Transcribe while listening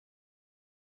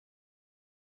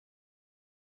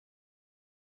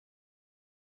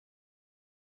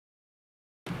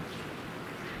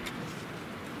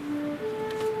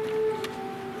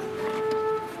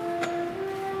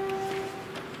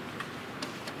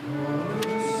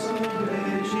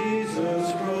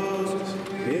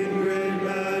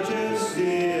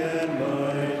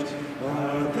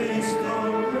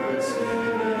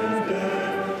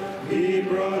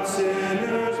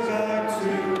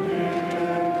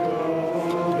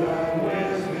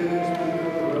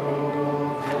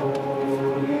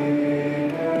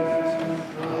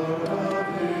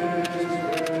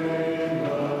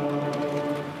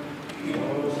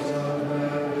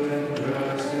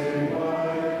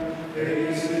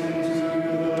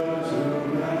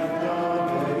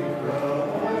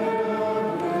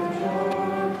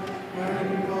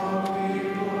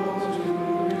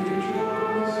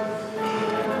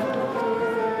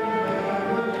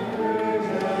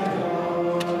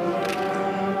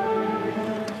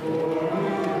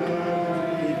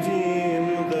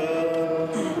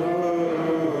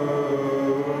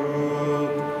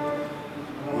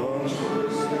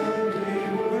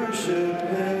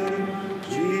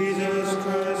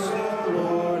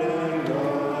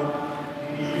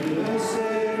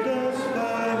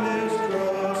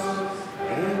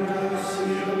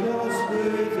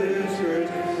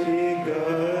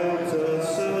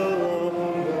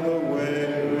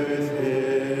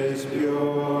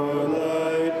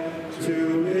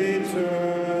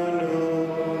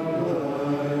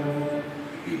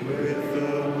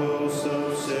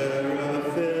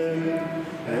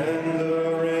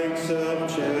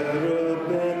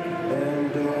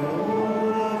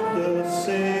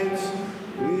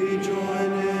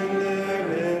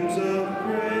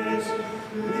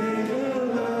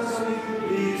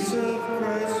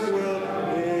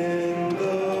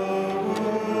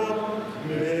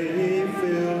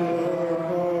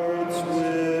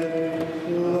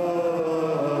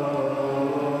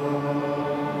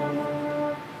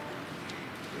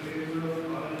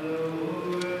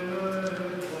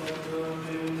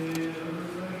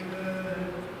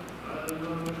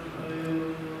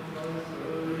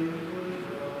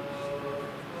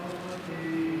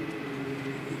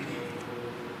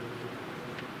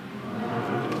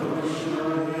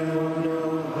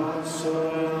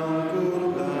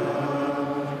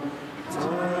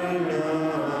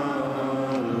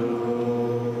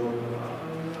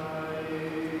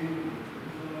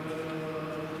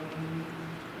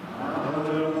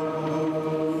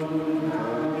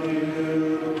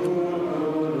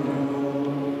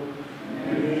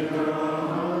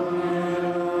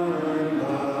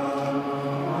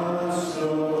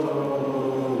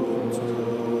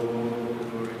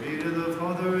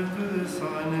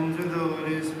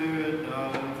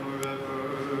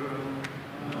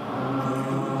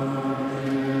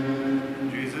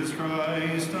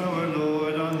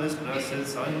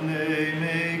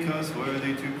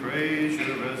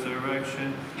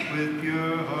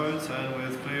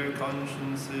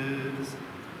ordinances.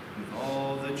 With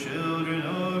all the children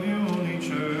of your holy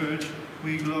church,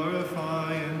 we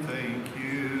glorify and thank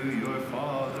you, your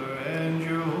Father and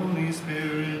your Holy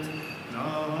Spirit,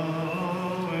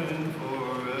 now and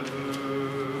forever.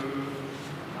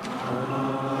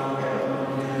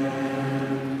 Amen.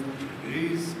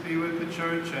 Peace be with the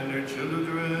church and her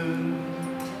children.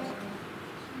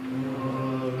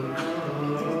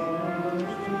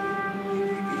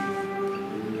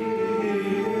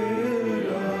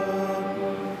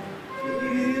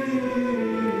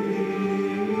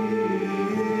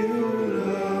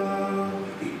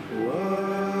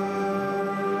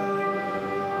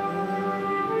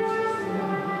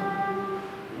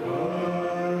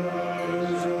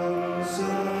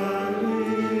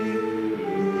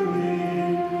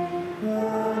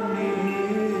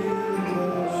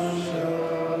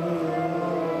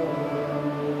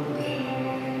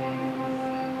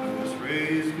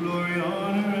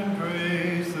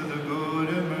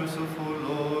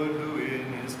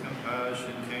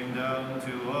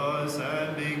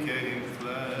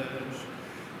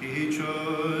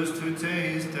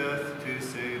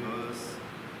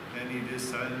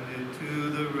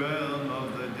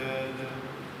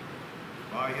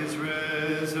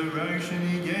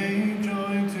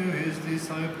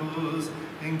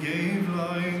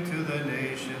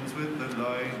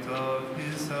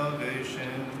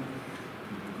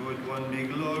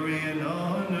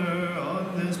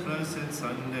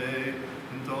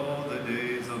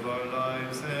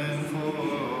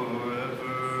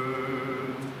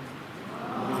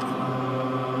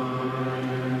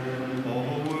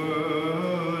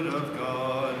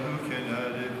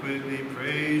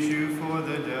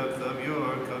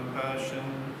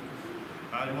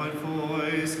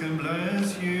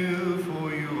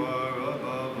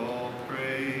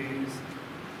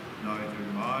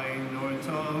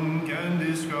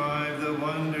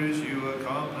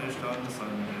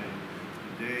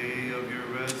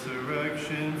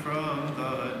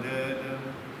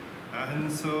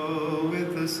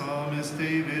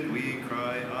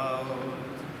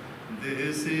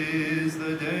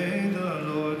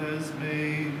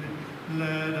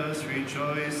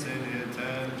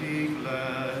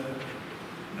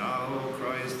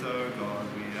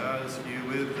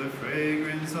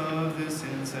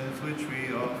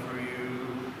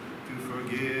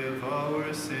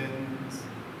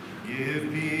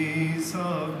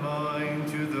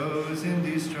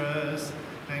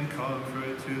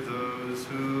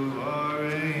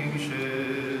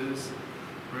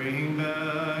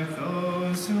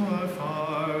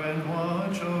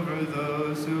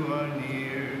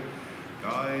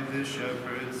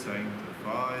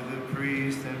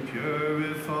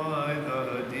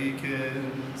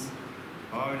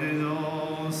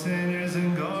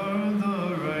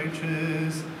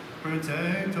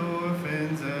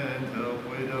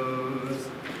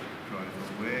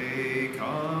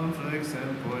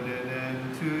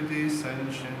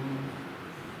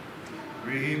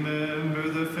 Remember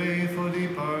the faithful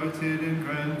departed and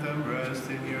grant them rest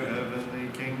in your heavenly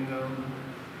kingdom,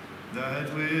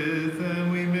 that with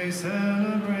them we may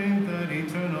celebrate that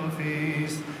eternal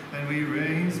feast, and we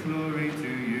raise glory to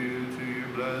you, to your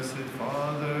blessed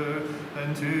Father,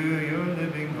 and to your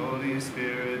living Holy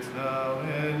Spirit, now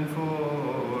and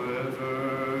forever.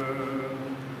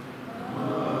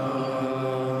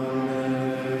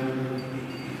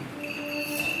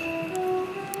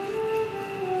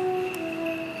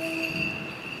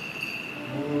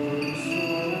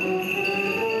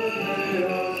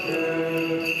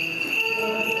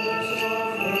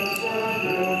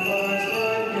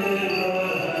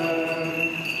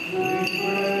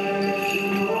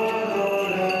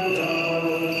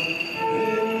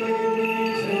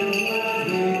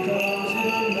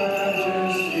 Thank you.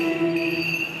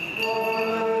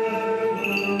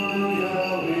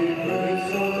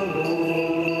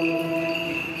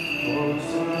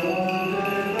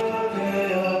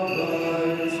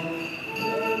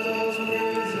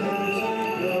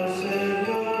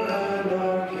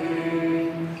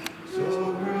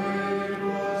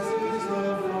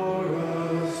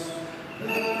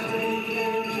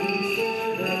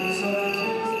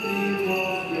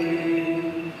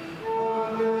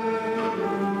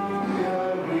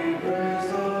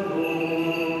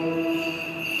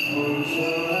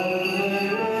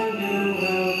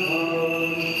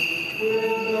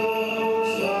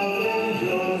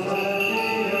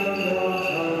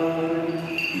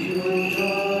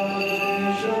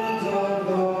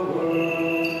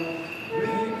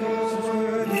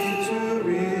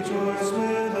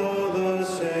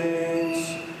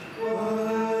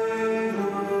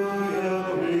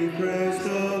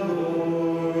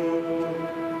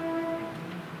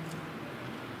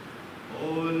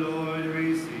 Lord,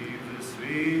 receive the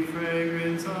sweet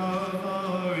fragrance of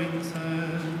our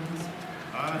incense,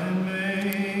 and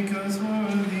make us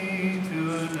worthy to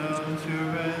announce your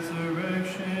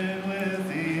resurrection with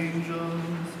the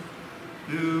angels,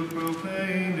 to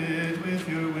proclaim it with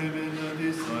your women the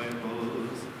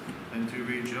disciples, and to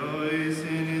rejoice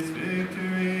in its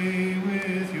victory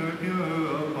with your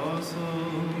pure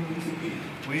apostles.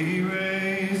 We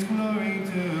raise glory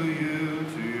to you,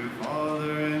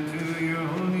 Father, and to your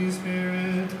Holy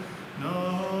Spirit,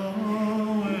 now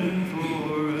and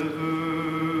forever.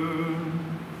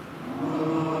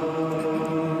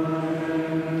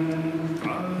 Amen.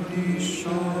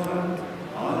 Kadishat,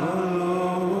 Alo,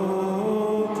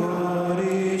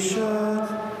 Kadishat,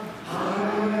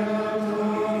 Alo,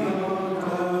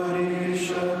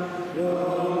 Kadishat,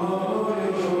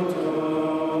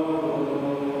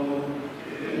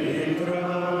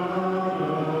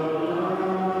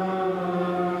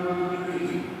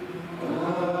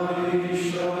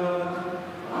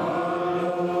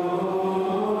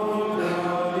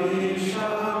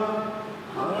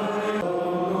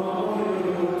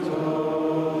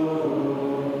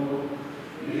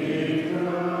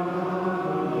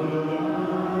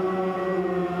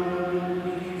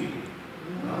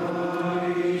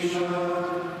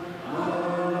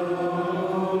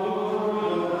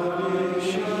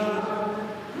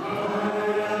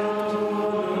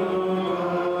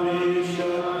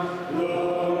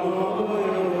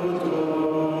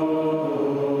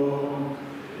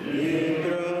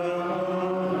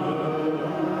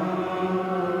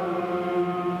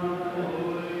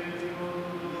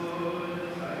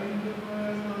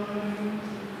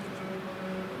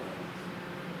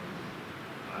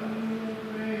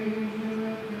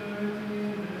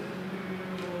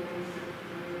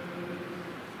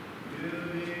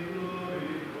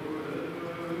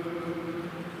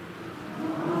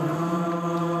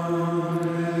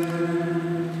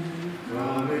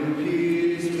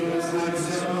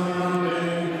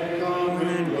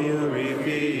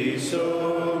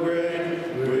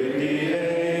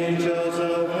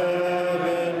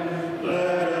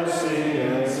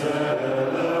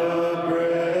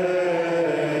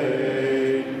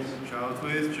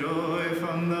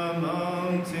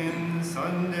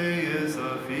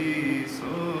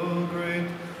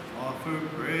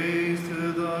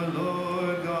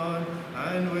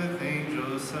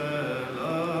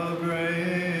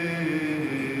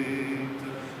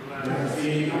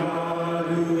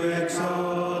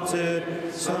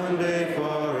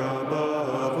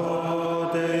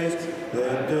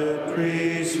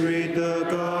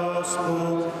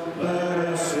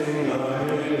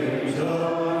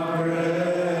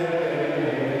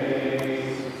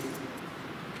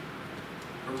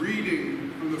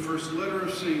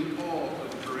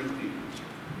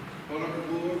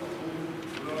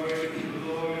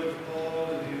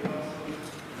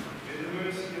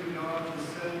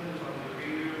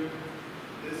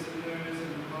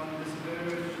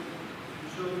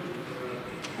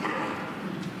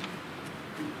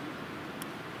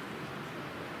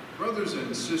 Brothers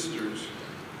and sisters,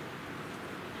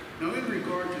 now in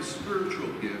regard to spiritual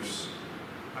gifts,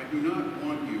 I do not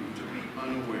want you to be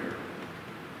unaware.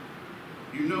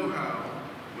 You know how,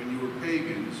 when you were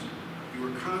pagans, you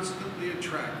were constantly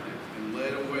attracted and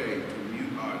led away to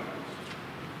mute idols.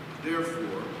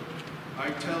 Therefore, I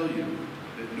tell you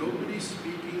that nobody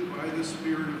speaking by the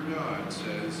Spirit of God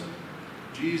says,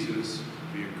 Jesus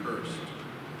be accursed.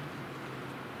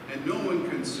 And no one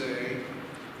can say,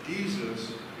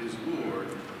 Jesus is Lord,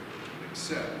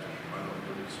 except by the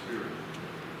Holy Spirit.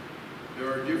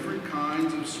 There are different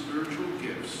kinds of spiritual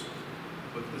gifts,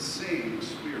 but the same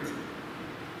Spirit.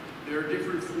 There are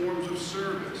different forms of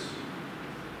service,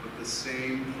 but the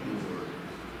same Lord.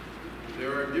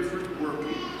 There are different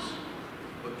workings,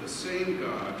 but the same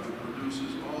God who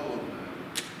produces all of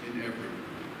them in everyone.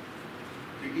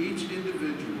 To each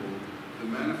individual, the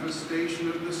manifestation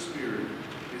of the Spirit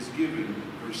is given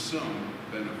for some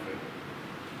benefit.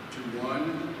 To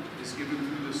one is given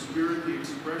through the Spirit the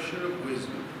expression of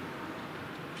wisdom.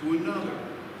 To another,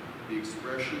 the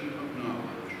expression of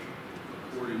knowledge,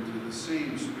 according to the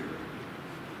same Spirit.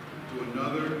 To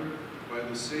another, by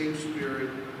the same Spirit.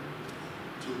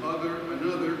 To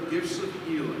another, gifts of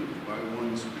healing by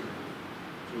one Spirit.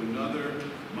 To another,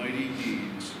 mighty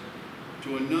deeds.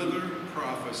 To another,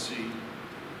 prophecy.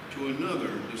 To another,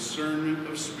 discernment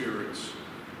of spirits.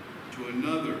 To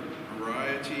another,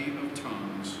 variety of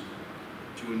tongues.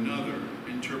 To another,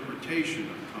 interpretation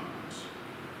of tongues.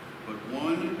 But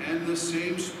one and the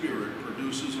same Spirit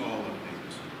produces all of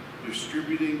these,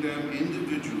 distributing them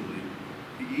individually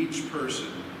to each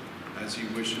person as he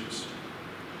wishes.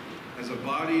 As a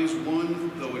body is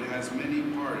one, though it has many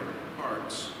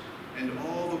parts, and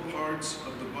all the parts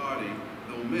of the body,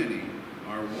 though many,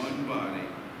 are one body,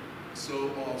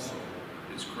 so also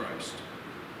is Christ.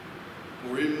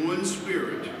 For in one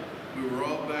Spirit we were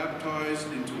all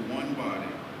baptized into one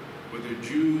body, whether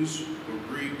Jews or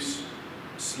Greeks,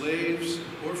 slaves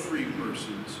or free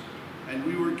persons, and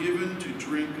we were given to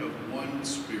drink of one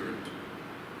Spirit.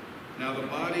 Now the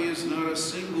body is not a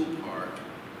single part,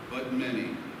 but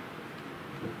many.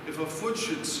 If a foot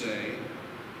should say,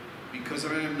 because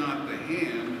I am not the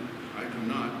hand, I do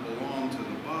not belong to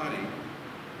the body,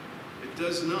 it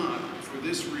does not, for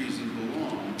this reason,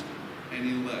 belong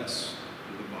any less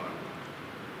to the body.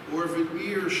 Or if an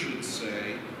ear should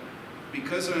say,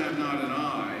 because I am not an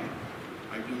eye,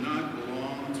 I do not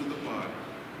belong to the body,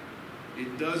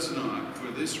 it does not,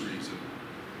 for this reason,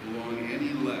 belong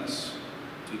any less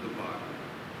to the body.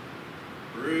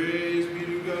 Praise be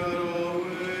to God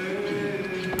always.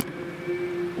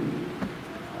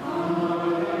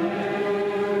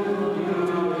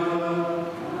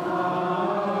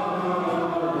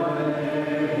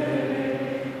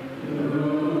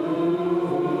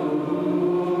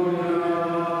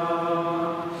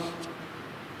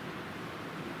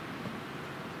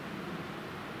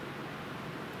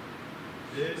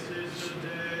 This is the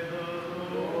day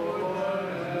the Lord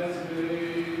has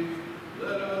made.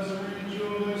 Let us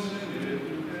rejoice in it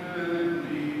and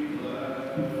be glad.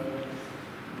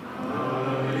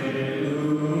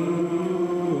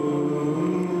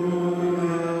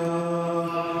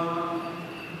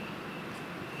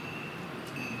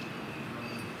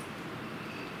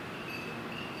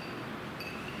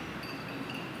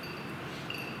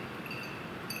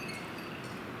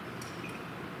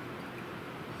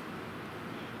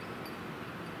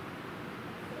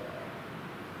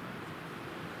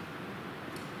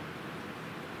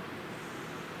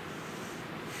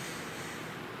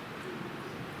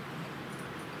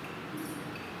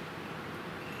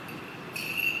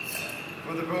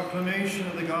 For the proclamation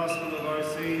of the gospel of our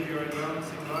Savior,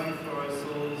 advancing life for our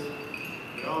souls,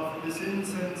 we offer this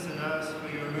incense and ask for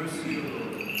your mercy, O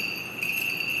Lord.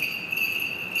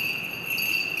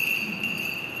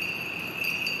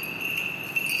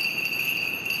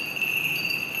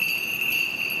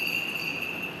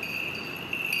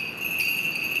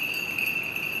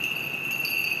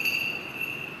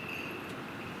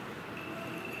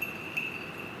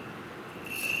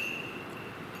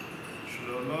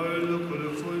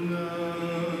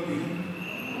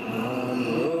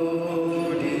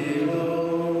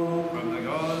 From the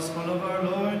Gospel of our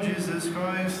Lord Jesus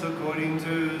Christ, according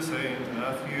to St.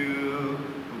 Matthew,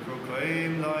 who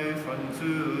proclaimed life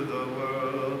unto the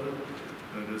world.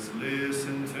 Let us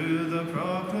listen to the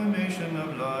proclamation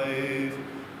of life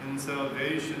and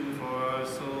salvation for our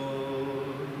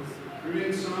souls.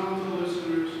 Remain silent,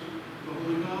 listeners. The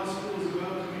Holy Gospel is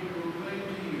about to be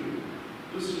proclaimed to you.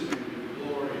 Listen in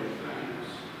glory and thanks.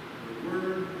 The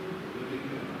Word of the living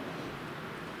God.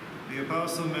 The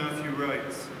Apostle Matthew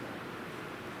writes,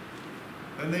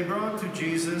 Then they brought to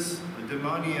Jesus a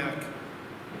demoniac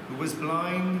who was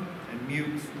blind and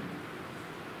mute.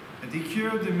 And he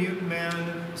cured the mute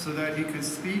man so that he could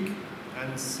speak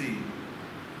and see.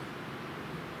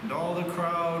 And all the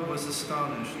crowd was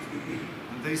astonished.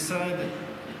 And they said,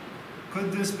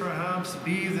 Could this perhaps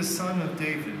be the son of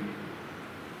David?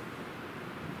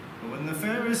 But when the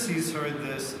Pharisees heard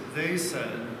this, they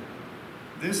said,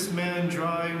 This man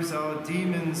drives out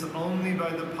demons only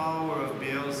by the power of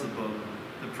Beelzebub,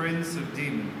 the prince of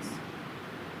demons.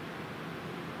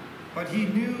 But he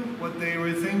knew what they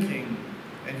were thinking,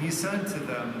 and he said to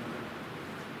them,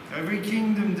 Every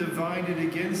kingdom divided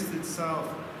against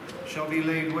itself shall be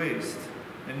laid waste,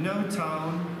 and no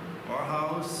town or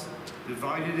house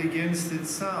divided against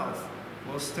itself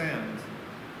will stand.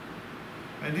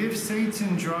 And if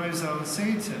Satan drives out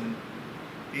Satan,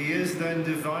 he is then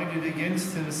divided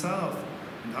against himself,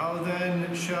 and how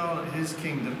then shall his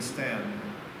kingdom stand?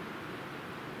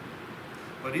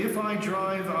 But if I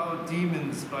drive out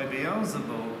demons by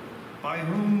Beelzebub, by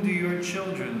whom do your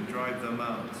children drive them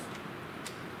out?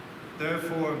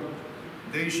 Therefore,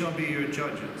 they shall be your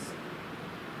judges.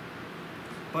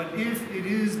 But if it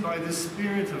is by the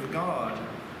Spirit of God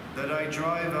that I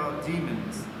drive out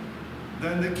demons,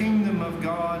 then the kingdom of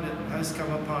God has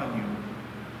come upon you.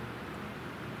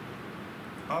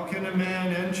 How can a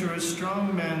man enter a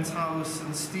strong man's house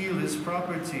and steal his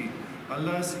property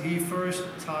unless he first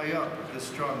tie up the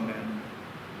strong man?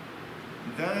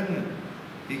 Then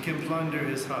he can plunder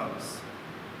his house.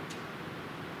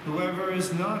 Whoever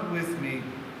is not with me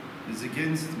is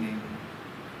against me,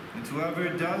 and whoever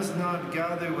does not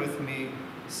gather with me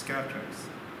scatters.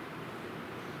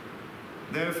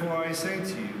 Therefore I say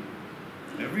to you,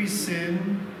 every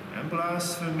sin and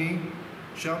blasphemy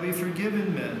shall be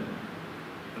forgiven men,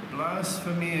 but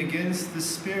blasphemy against the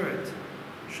Spirit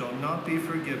shall not be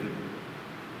forgiven.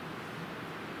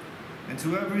 And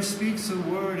whoever speaks a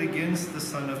word against the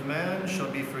Son of Man shall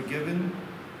be forgiven,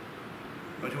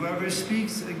 but whoever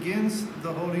speaks against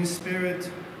the Holy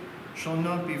Spirit shall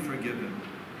not be forgiven,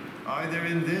 either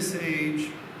in this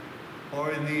age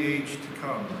or in the age to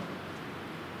come.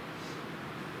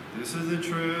 This is the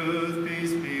truth.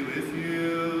 Peace be with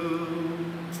you.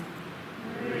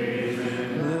 Praise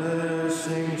and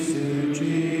blessings to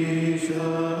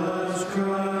Jesus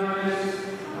Christ,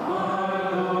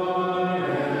 our Lord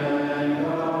and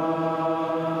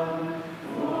God,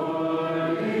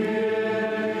 for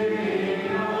giving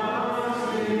us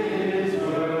His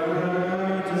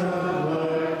word of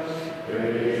life.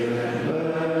 Praise and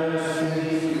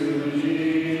blessings to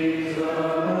Jesus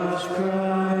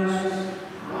Christ,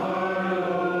 our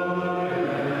Lord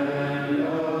and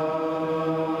God.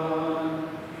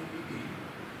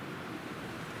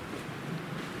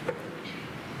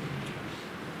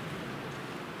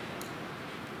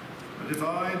 But if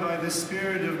I, by the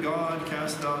Spirit of God,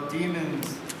 cast out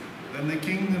demons, then the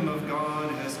kingdom of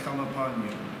God has come upon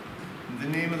you. In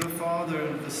the name of the Father,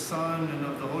 and of the Son, and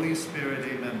of the Holy Spirit,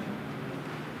 amen.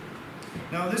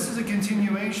 Now this is a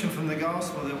continuation from the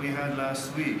gospel that we had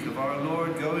last week, of our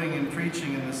Lord going and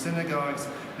preaching in the synagogues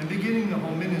and beginning the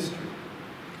whole ministry.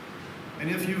 And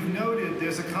if you've noted,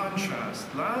 there's a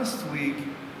contrast. Last week,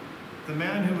 the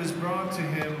man who was brought to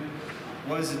him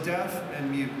was deaf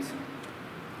and mute.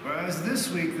 Whereas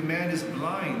this week, the man is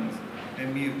blind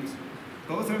and mute.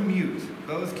 Both are mute.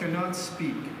 Both cannot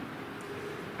speak.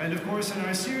 And of course, in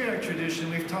our Syriac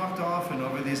tradition, we've talked often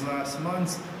over these last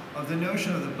months of the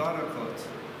notion of the barakot,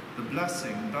 the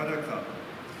blessing, barakah.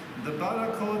 The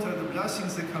barakot are the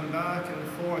blessings that come back and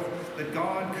forth, that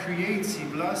God creates, He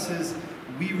blesses,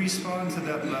 we respond to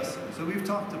that blessing. So we've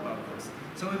talked about this.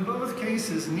 So in both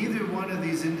cases, neither one of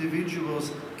these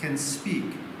individuals can speak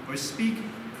or speak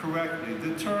correctly.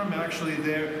 The term actually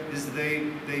there is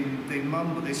they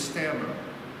mumble, they stammer.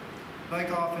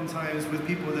 Like oftentimes with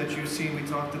people that you've seen, we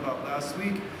talked about last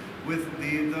week, with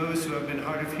those who have been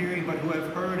hard of hearing but who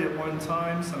have heard at one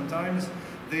time, sometimes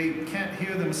they can't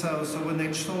hear themselves, so when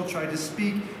they still try to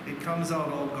speak, it comes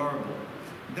out all garbled.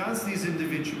 That's these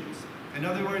individuals. In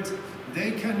other words,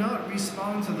 they cannot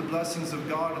respond to the blessings of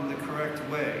God in the correct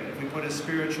way, if we put a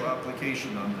spiritual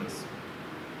application on this.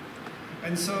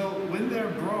 And so when they're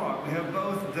brought, we have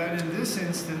both then in this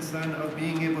instance then of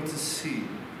being able to see.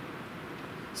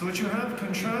 So what you have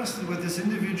contrasted with this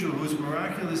individual who is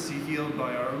miraculously healed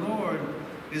by our Lord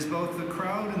is both the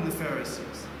crowd and the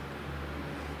Pharisees.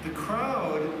 The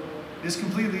crowd is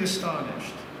completely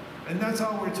astonished, and that's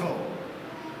all we're told.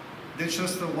 It's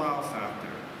just the wow factor.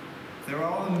 They're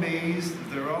all amazed,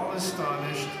 they're all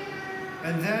astonished,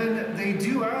 and then they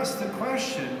do ask the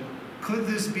question, could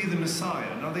this be the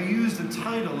Messiah? Now they use the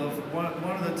title of one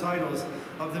of the titles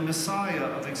of the Messiah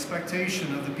of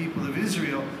expectation of the people of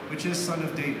Israel, which is Son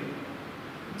of David.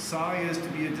 The Messiah is to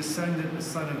be a descendant, a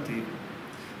son of David.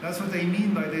 That's what they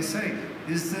mean by, they say,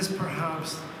 is this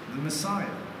perhaps the Messiah?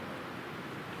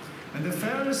 And the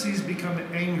Pharisees become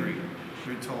angry,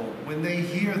 we're told, when they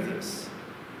hear this.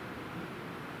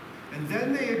 And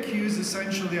then they accuse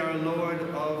essentially our Lord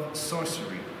of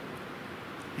sorcery.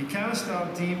 He cast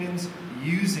out demons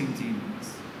using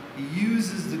demons. He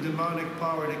uses the demonic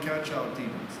power to catch out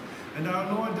demons. And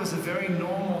our Lord does a very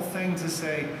normal thing to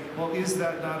say, well, is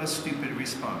that not a stupid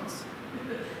response?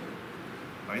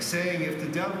 By saying if the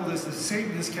devil is, if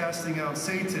Satan is casting out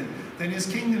Satan, then his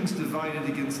kingdom's divided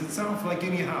against itself like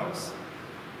any house.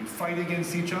 You fight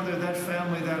against each other, that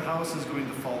family, that house is going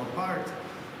to fall apart.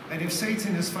 And if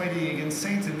Satan is fighting against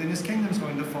Satan, then his kingdom's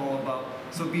going to fall about.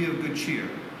 So be of good cheer.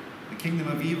 The kingdom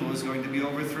of evil is going to be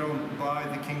overthrown by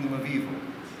the kingdom of evil.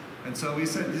 And so we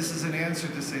said this is an answer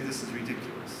to say this is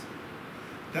ridiculous.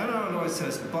 Then our Lord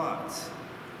says, but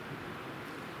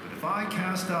if I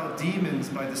cast out demons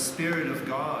by the Spirit of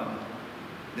God,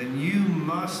 then you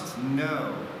must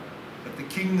know that the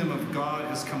kingdom of God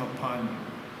has come upon you.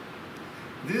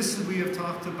 This we have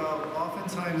talked about,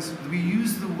 oftentimes we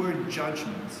use the word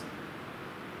judgment.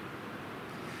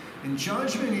 And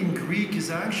judgment in Greek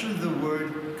is actually the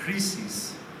word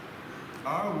krisis.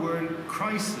 Our word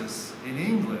crisis in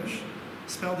English,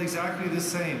 spelled exactly the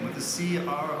same with a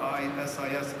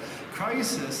C-R-I-S-I-S.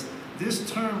 Crisis, this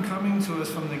term coming to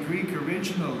us from the Greek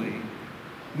originally,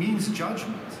 means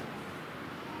judgment.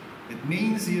 It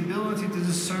means the ability to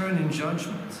discern in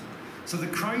judgment. So the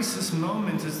crisis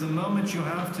moment is the moment you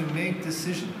have to make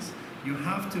decisions. You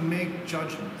have to make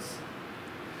judgments.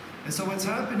 And so what's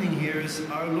happening here is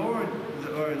our Lord,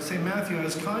 or St. Matthew,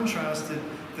 has contrasted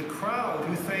the crowd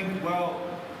who think, well,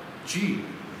 gee,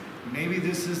 maybe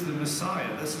this is the Messiah.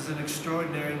 This is an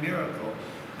extraordinary miracle.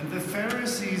 And the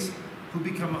Pharisees who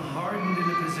become hardened in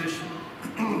a position.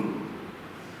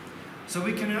 So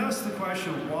we can ask the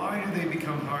question, why do they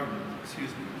become hardened? Excuse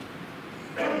me.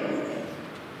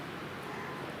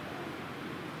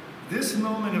 This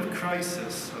moment of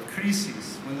crisis,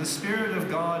 when the Spirit of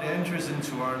God enters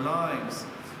into our lives,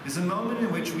 is a moment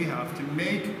in which we have to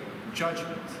make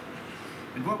judgment.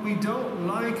 And what we don't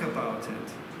like about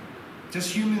it,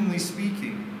 just humanly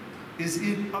speaking, is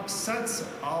it upsets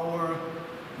our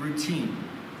routine.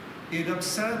 It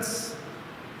upsets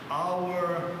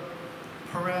our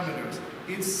parameters.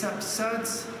 It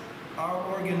upsets our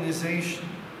organization.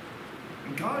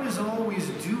 And God is always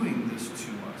doing this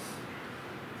to us.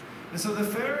 And so the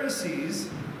Pharisees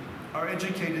are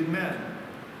educated men.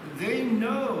 They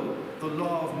know the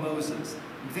law of Moses.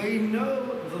 They know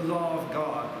the law of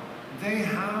God. They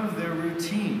have their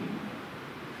routine.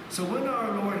 So when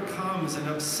our Lord comes and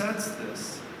upsets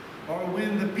this, or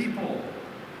when the people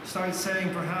start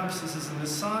saying perhaps this is the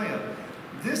Messiah,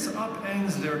 this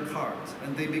upends their cart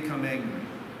and they become angry.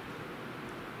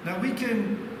 Now we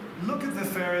can look at the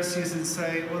Pharisees and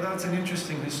say, well, that's an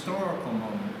interesting historical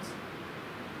moment.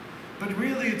 But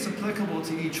really it's applicable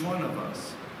to each one of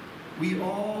us. We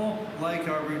all like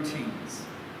our routines.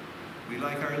 We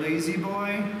like our lazy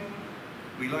boy.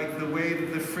 We like the way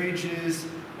that the fridge is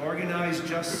organized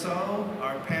just so,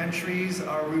 our pantries,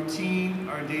 our routine,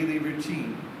 our daily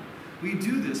routine. We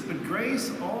do this, but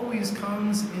grace always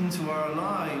comes into our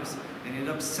lives and it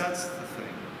upsets the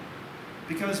thing.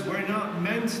 Because we're not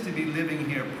meant to be living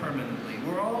here permanently.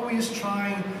 We're always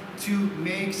trying to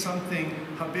make something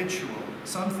habitual,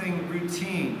 something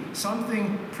routine,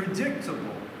 something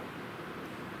predictable.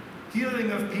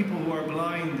 Healing of people who are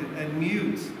blind and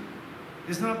mute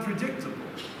is not predictable.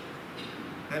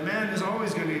 That man is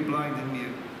always going to be blind and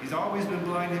mute. He's always been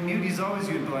blind and mute. He's always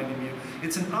going to be blind and mute.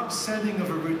 It's an upsetting of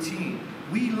a routine.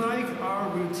 We like our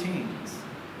routines.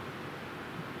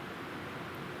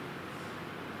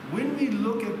 When we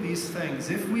look at these things,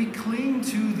 if we cling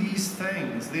to these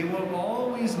things, they will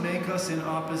always make us in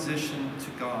opposition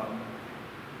to God.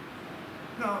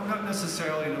 No, not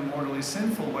necessarily in a mortally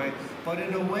sinful way, but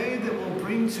in a way that will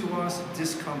bring to us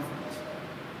discomfort.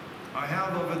 I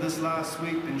have over this last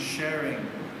week been sharing,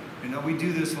 we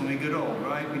do this when we get old,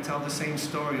 right? We tell the same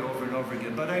story over and over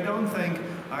again, but I don't think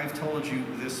I've told you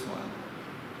this one.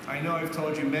 I know I've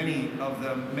told you many of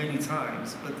them many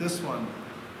times, but this one.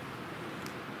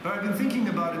 But I've been thinking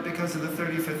about it because of the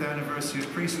 35th anniversary of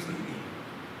priesthood.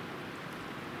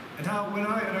 And how, when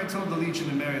I told the Legion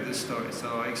of Mary this story,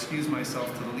 so I excuse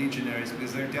myself to the legionaries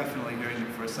because they're definitely hearing it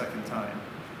for a second time.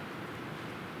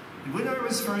 When I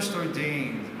was first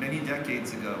ordained many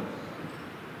decades ago,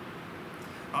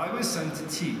 I was sent to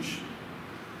teach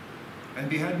and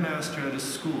be headmaster at a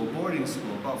school, boarding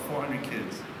school, about 400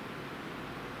 kids.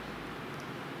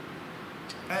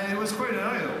 And it was quite an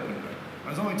eye-opener. I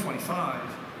was only 25.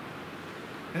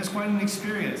 And it was quite an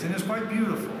experience, and it was quite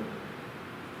beautiful.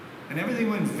 And everything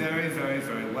went very, very,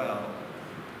 very well.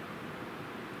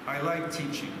 I like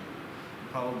teaching.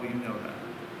 Probably you know that.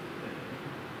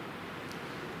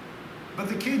 But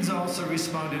the kids also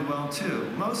responded well too.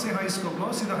 Mostly the high school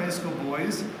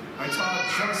boys. I taught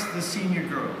just the senior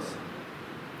girls.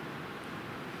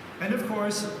 And of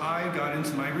course, I got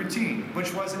into my routine,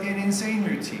 which was an insane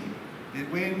routine.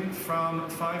 It went from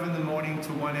 5 in the morning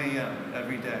to 1 a.m.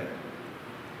 every day.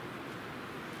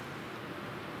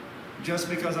 Just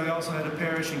because I also had a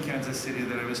parish in Kansas City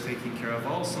that I was taking care of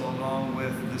also, along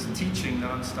with this teaching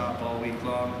nonstop all week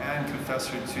long and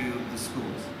confessor to the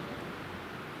schools.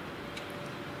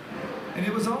 And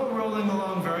it was all rolling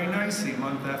along very nicely,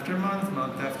 month after month,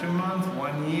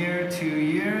 1 year, 2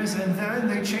 years, and then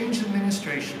they changed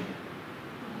administration.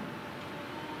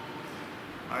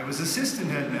 I was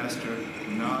assistant headmaster,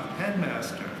 not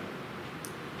headmaster.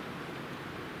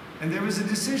 And there was a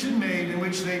decision made in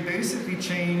which they basically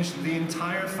changed the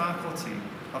entire faculty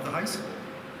of the high school.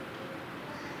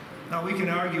 Now we can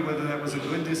argue whether that was a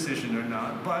good decision or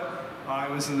not, but I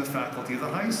was in the faculty of the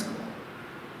high school.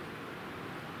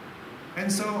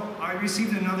 And so I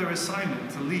received another assignment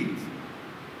to leave.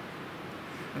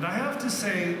 And I have to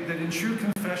say that in true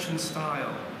confession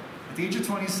style, at the age of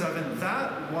 27,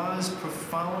 that was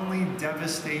profoundly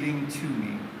devastating to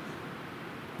me.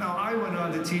 Now, I went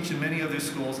on to teach in many other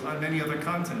schools on many other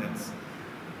continents.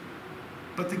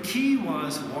 But the key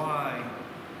was why.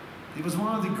 It was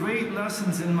one of the great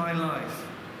lessons in my life.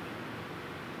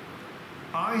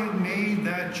 I had made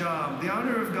that job. The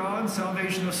honor of God,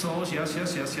 salvation of souls, yes,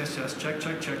 yes, yes, yes, yes, check,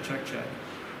 check, check, check, check.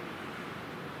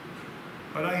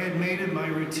 But I had made it my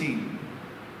routine.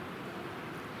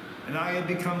 And I had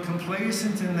become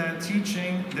complacent in that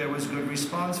teaching. There was good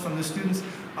response from the students.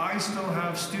 I still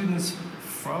have students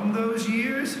from those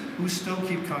years who still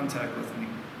keep contact with me.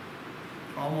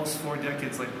 Almost 4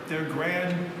 decades later. They're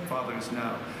grandfathers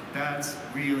now. That's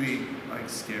really, like,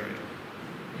 scary.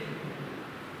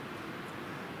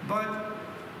 But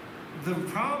the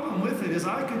problem with it is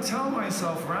I could tell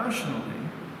myself rationally,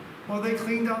 well, they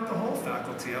cleaned out the whole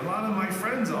faculty. A lot of my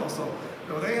friends also,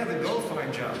 they had to go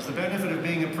find jobs. The benefit of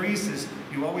being a priest is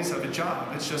you always have a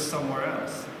job. It's just somewhere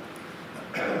else.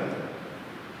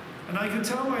 And I could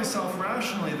tell myself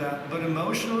rationally that, but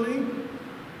emotionally,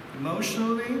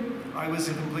 I was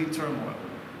in complete turmoil.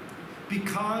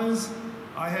 Because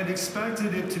I had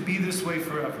expected it to be this way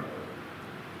forever.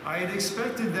 I had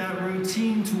expected that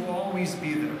routine to always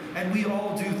be there. And we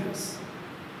all do this.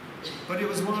 But it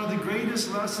was one of the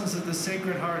greatest lessons that the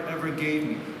Sacred Heart ever gave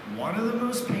me. One of the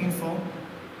most painful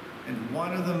and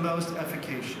one of the most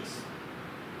efficacious.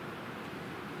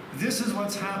 This is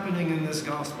what's happening in this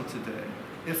gospel today.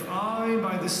 If I,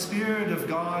 by the Spirit of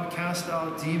God, cast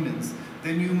out demons,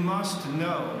 then you must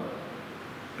know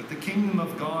that the kingdom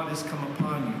of God has come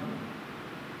upon you.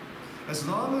 As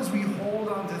long as we hold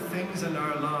on to things in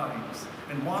our lives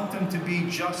and want them to be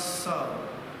just so,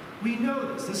 we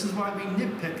know this. This is why we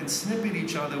nitpick and snip at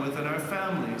each other within our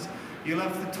families. You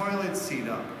left the toilet seat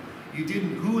up. You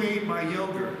didn't. Who ate my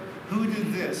yogurt? Who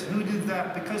did this? Who did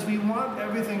that? Because we want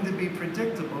everything to be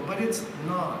predictable, but it's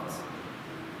not.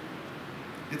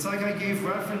 It's like I gave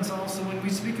reference also when we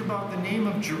speak about the name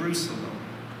of Jerusalem.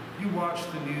 You watch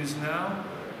the news now.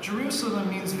 Jerusalem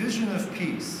means vision of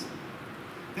peace.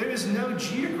 There is no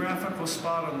geographical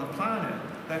spot on the planet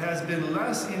that has been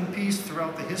less in peace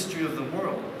throughout the history of the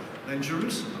world than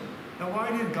Jerusalem. Now,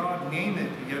 why did God name it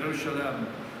Jerusalem?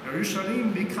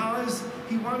 Jerusalem, because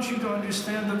he wants you to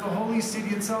understand that the holy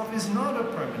city itself is not a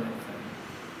permanent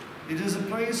thing. It is a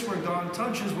place where God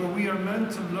touches, where we are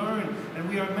meant to learn, and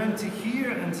we are meant to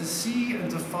hear and to see and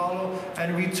to follow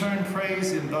and return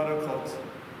praise in Barakot.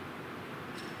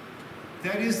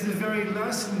 That is the very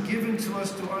lesson given to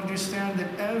us to understand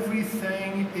that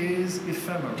everything is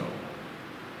ephemeral.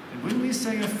 And when we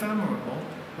say ephemeral,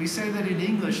 we say that in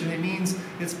English, and it means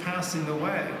it's passing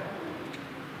away.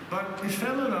 But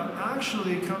ephemera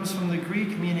actually comes from the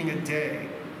Greek meaning a day.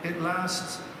 It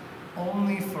lasts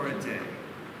only for a day.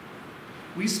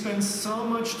 We spend so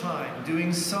much time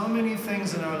doing so many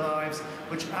things in our lives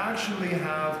which actually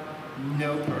have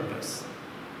no purpose.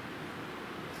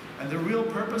 And the real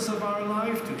purpose of our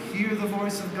life, to hear the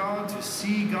voice of God, to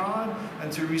see God,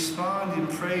 and to respond in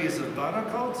praise of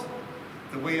Barakot,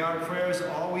 the way our prayers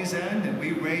always end, and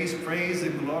we raise praise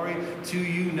and glory to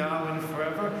you now and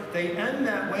forever, they end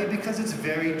that way because it's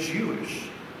very Jewish.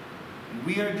 And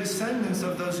we are descendants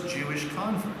of those Jewish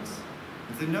converts.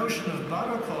 The notion of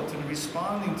Barakot and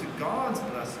responding to God's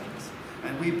blessings,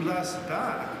 and we bless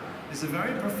back, is a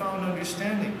very profound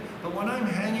understanding. But when I'm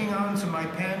hanging on to my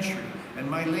pantry, and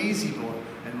my lazy boy,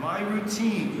 and my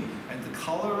routine, and the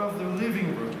color of the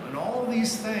living room, and all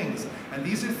these things, and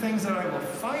these are things that I will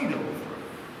fight over.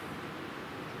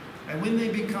 And when they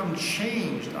become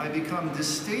changed, I become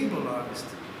destabilized.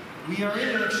 We are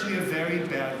in actually a very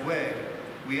bad way.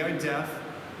 We are deaf,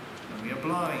 and we are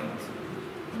blind.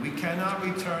 And we cannot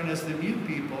return as the mute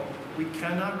people. We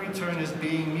cannot return as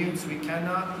being mutes. We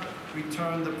cannot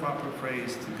return the proper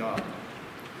praise to God.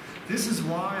 This is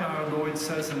why our Lord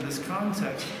says in this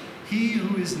context, he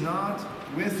who is not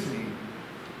with me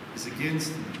is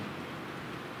against me.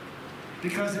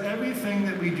 Because everything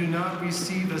that we do not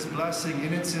receive as blessing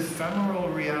in its ephemeral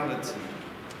reality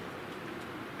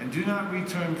and do not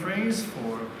return praise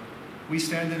for, we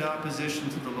stand in opposition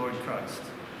to the Lord Christ.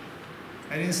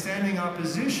 And in standing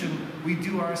opposition, we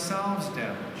do ourselves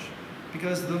damage.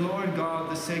 Because the Lord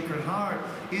God, the Sacred Heart,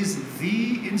 is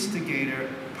the instigator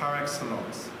par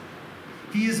excellence.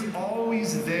 He is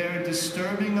always there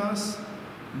disturbing us,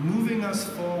 moving us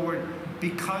forward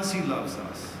because he loves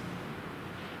us.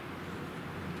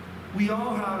 We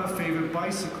all have a favorite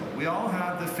bicycle. We all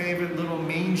have the favorite little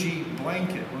mangy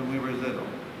blanket when we were little.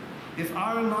 If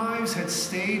our lives had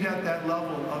stayed at that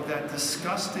level of that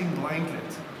disgusting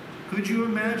blanket, could you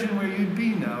imagine where you'd be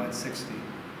now at 60?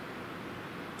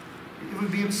 It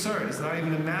would be absurd. It's not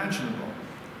even imaginable.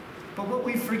 But what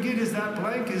we forget is that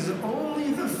blanket is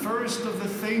only the first of the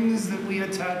things that we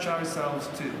attach ourselves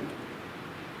to.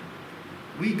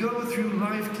 We go through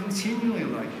life continually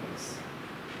like this.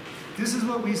 This is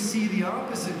what we see the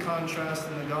opposite contrast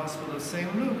in the Gospel of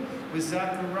St. Luke, with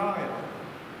Zechariah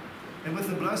and with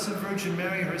the Blessed Virgin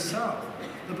Mary herself.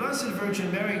 The Blessed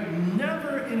Virgin Mary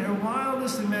never in her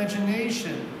wildest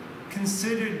imagination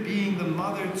considered being the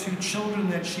mother to children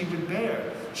that she would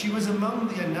bear. She was among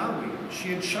the Anawim. She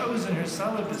had chosen her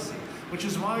celibacy, which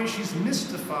is why she's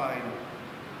mystified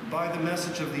by the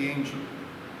message of the angel.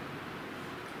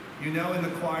 You know, in the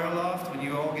choir loft, when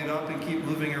you all get up and keep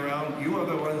moving around, you are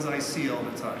the ones I see all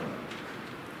the time.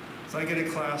 It's like in a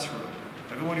classroom.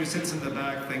 Everyone who sits in the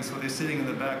back thinks, well, they're sitting in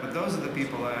the back, but those are the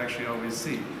people I actually always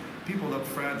see. People up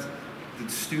front, the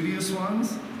studious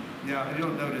ones, yeah, you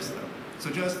don't notice them. So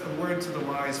just a word to the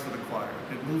wise for the choir.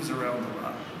 It moves around a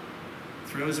lot.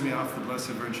 Throws me off the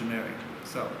Blessed Virgin Mary.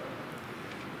 So,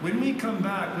 when we come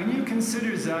back, when you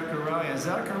consider Zechariah,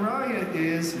 Zechariah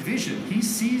is vision. He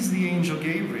sees the angel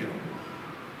Gabriel.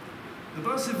 The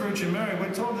Blessed Virgin Mary,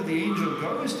 we're told that the angel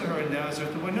goes to her in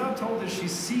Nazareth, but we're not told that she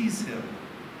sees him.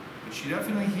 But she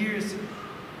definitely hears him.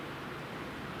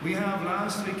 We have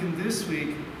last week and this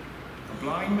week a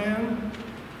blind man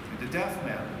and a deaf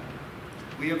man.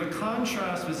 We have a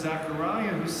contrast with Zechariah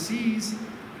who sees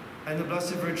and the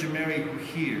Blessed Virgin Mary who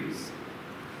hears.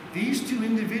 These two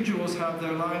individuals have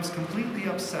their lives completely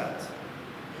upset.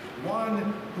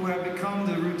 One who have become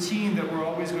the routine that we're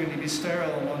always going to be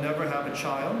sterile and will never have a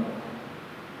child.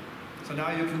 So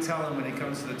now you can tell him when he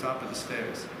comes to the top of the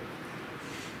stairs.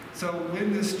 So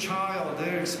when this child,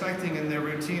 they're expecting in their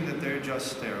routine that they're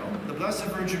just sterile. The Blessed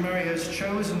Virgin Mary has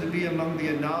chosen to be among the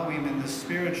Anawim in the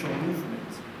spiritual movement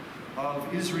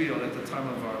of Israel at the time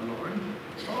of our Lord.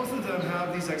 Both of them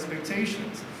have these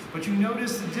expectations. But you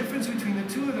notice the difference between the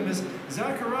two of them is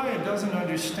Zechariah doesn't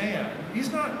understand. He's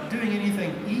not doing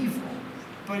anything evil,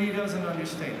 but he doesn't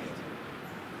understand.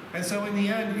 And so in the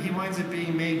end, he winds up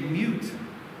being made mute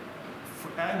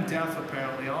and deaf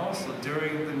apparently also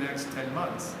during the next 10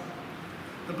 months.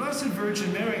 The Blessed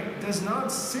Virgin Mary does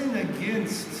not sin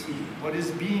against what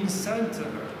is being said to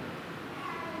her.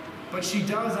 But she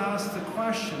does ask the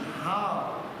question,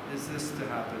 how is this to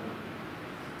happen?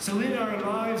 So in our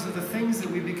lives are the things that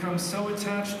we become so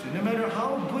attached to, no matter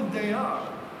how good they are.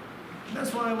 And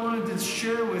that's why I wanted to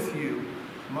share with you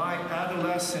my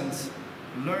adolescent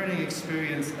learning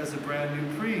experience as a brand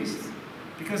new priest,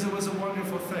 because it was a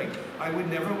wonderful thing. I would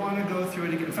never want to go through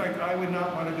it again. In fact, I would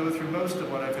not want to go through most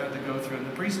of what I've had to go through in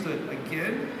the priesthood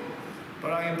again,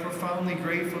 but I am profoundly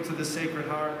grateful to the Sacred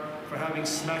Heart for having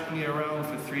smacked me around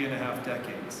for 3.5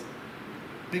 decades,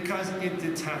 because it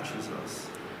detaches us.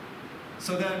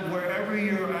 So that wherever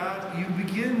you're at, you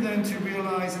begin then to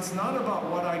realize it's not about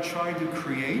what I try to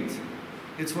create,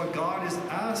 it's what God is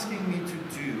asking me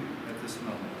to do at this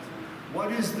moment.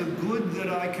 What is the good that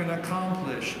I can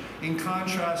accomplish in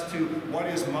contrast to what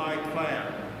is my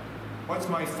plan? What's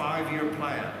my 5-year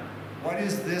plan? What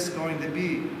is this going to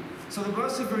be? So the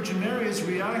Blessed Virgin Mary is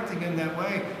reacting in that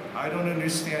way. I don't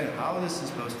understand how this is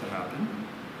supposed to happen.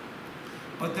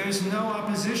 But there's no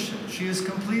opposition. She is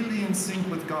completely in sync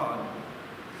with God.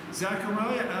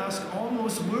 Zechariah asked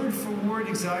almost word for word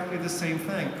exactly the same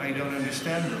thing. I don't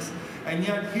understand this. And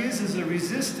yet his is a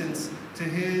resistance to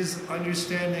his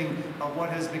understanding of what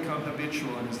has become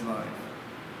habitual in his life.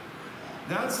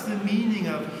 That's the meaning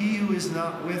of he who is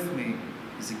not with me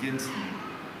is against me.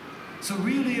 So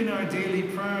really in our daily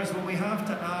prayers, what we have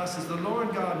to ask is, the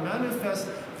Lord God, manifest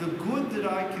the good that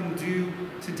I can do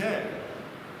today.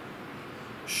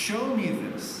 Show me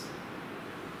this.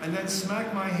 And then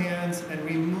smack my hands and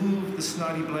remove the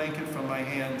snotty blanket from my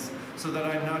hands so that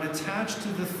I'm not attached to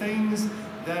the things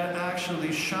that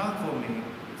actually shackle me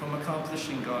from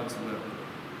accomplishing God's will.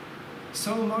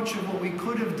 So much of what we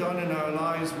could have done in our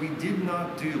lives we did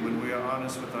not do when we are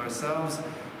honest with ourselves,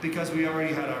 because we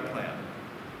already had our plan.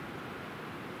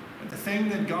 And the thing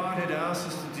that God had asked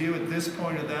us to do at this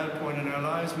point or that point in our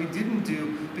lives, we didn't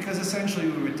do because essentially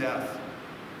we were deaf,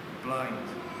 blind.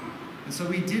 And so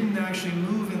we didn't actually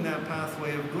move in that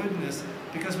pathway of goodness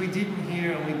because we didn't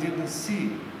hear and we didn't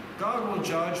see. God will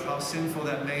judge how sinful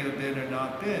that may have been or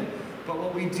not been. But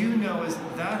what we do know is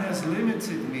that has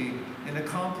limited me in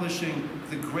accomplishing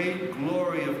the great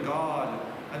glory of God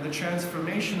and the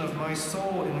transformation of my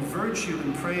soul in virtue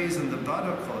and praise and the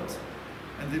barakot,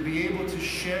 and to be able to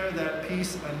share that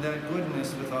peace and that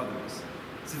goodness with others.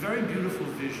 It's a very beautiful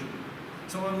vision.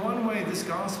 So in one way, this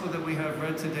gospel that we have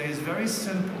read today is very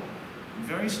simple,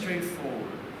 very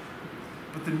straightforward.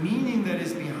 But the meaning that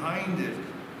is behind it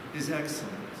is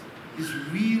excellent, is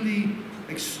really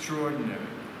extraordinary.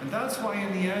 And that's why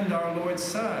in the end our Lord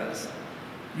says,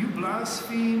 you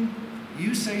blaspheme,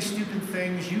 you say stupid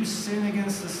things, you sin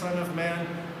against the Son of Man,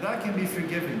 that can be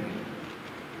forgiven you.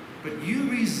 But you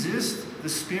resist the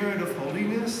Spirit of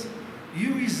holiness,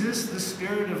 You resist the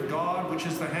Spirit of God, which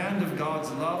is the hand of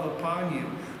God's love upon you,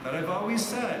 that I've always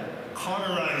said,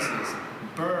 cauterizes,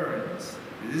 burns.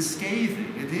 It is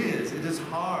scathing. It is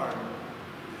hard.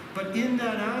 But in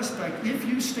that aspect, if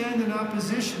you stand in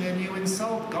opposition and you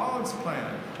insult God's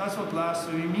plan, that's what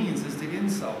blasphemy means, is to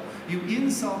insult. You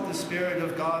insult the Spirit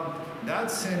of God,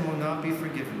 that sin will not be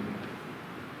forgiven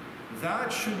you.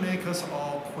 That should make us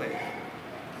all quake.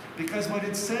 Because what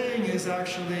it's saying is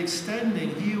actually extending,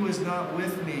 he who is not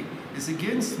with me is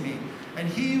against me. And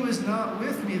he who is not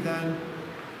with me then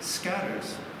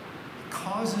scatters,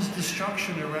 causes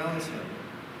destruction around him.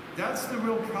 That's the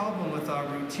real problem with our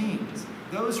routines.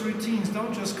 Those routines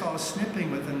don't just cause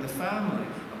snipping within the family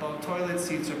about toilet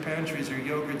seats or pantries or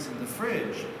yogurts in the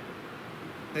fridge.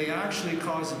 They actually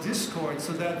cause discord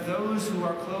so that those who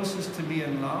are closest to me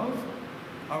in love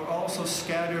are also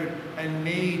scattered and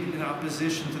made in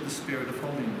opposition to the Spirit of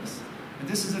holiness. And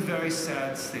this is a very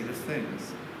sad state of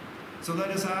things. So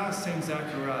let us ask St.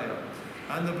 Zachariah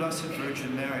and the Blessed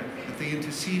Virgin Mary that they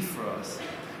intercede for us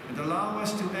and allow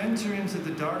us to enter into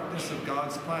the darkness of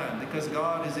God's plan, because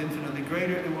God is infinitely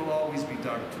greater. It will always be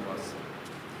dark to us.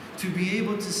 To be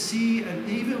able to see, and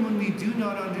even when we do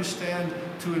not understand,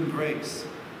 to embrace.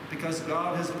 Because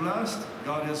God has blessed,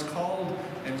 God has called,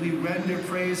 and we render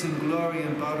praise and glory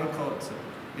and barakot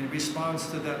in response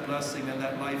to that blessing and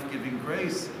that life-giving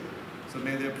grace. So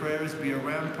may their prayers be a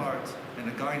rampart and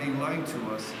a guiding light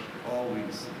to us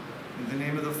always. In the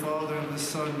name of the Father, and of the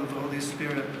Son, and of the Holy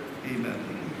Spirit,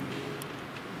 amen.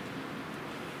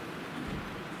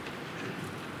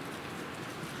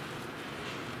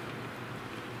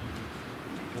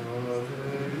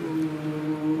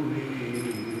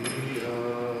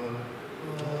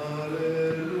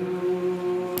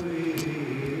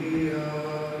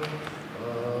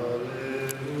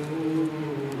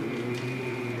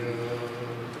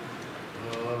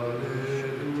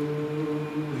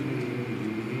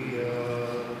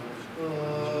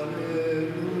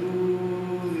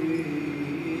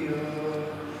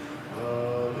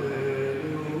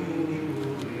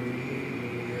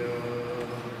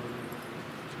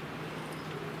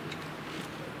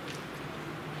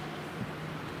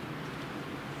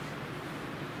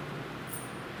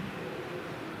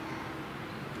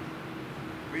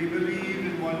 We believe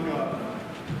in one God,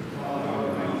 Father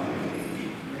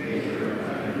Almighty, maker of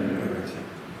heaven and earth,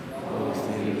 all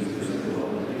things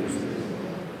visible and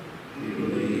invisible. We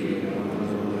believe in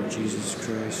one Lord Jesus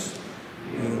Christ,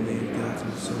 the only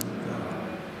begotten Son of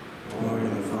God, born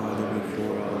of the Father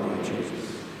before all ages,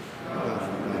 God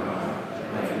from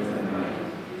God, life from the night,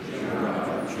 true God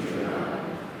from true God,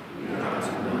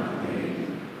 begotten, not made,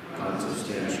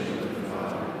 consubstantial with the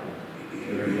Father,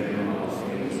 hearing in all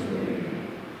things believing.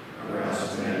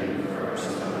 Man for our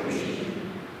salvation,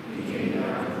 he came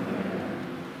down from heaven,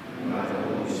 and by the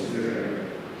Holy Spirit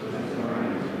was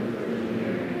incarnate of the Virgin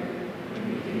Mary, and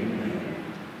became man.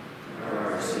 For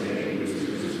our sake,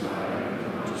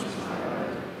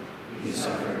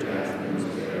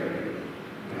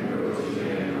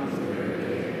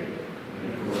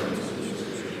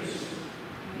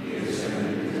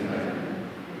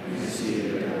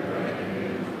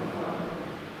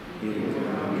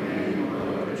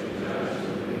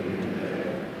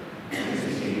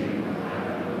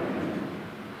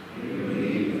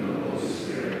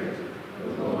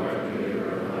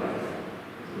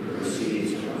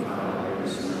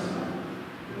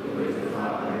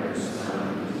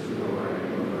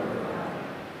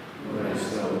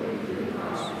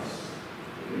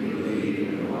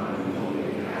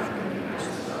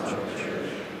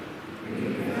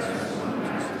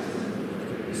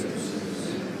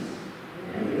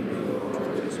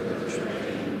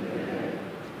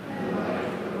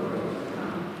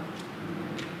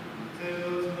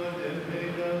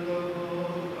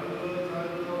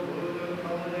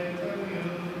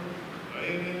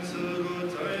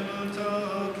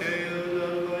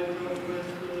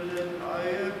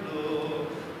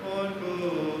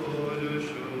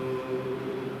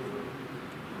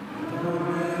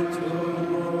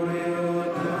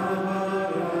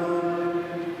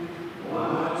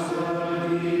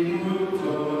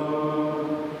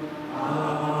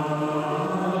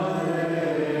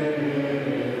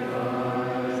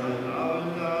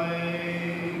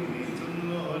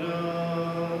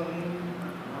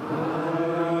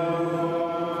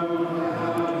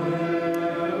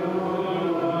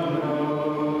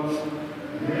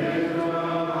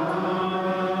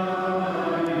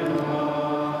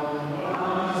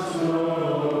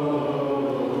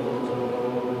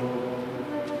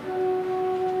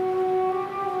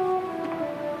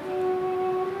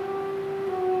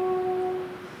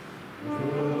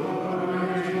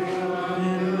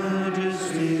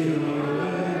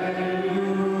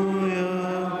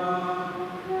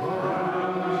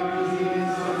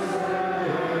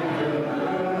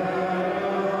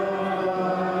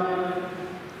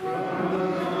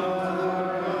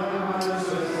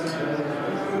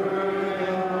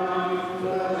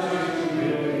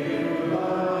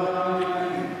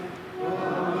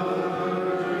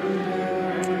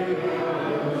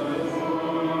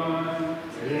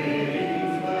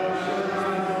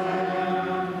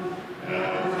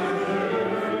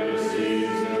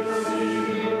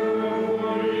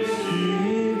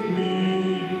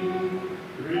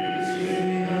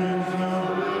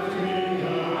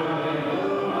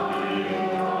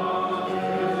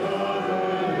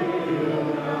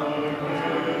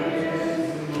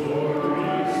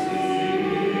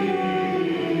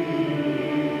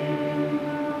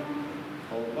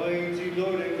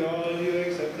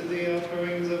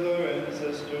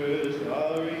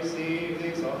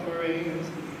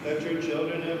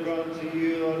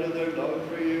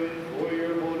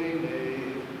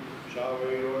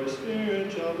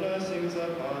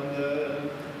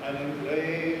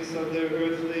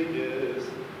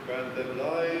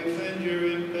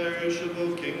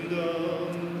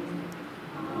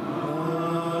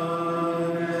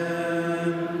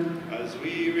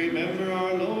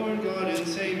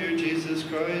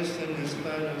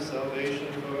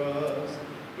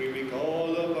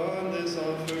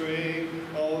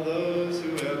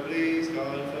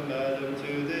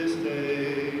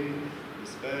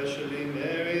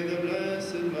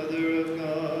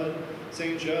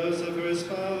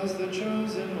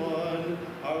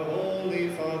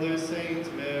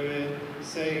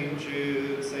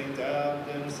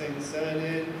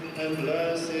 and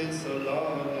blessed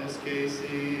Solanus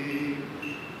Casey.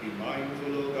 Be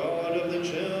mindful, O God, of the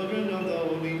children of the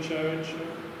Holy Church,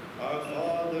 our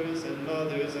fathers and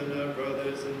mothers and our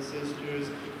brothers and sisters,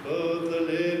 both the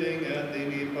living and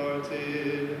the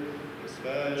departed,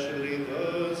 especially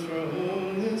those for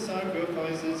whom this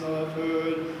sacrifice is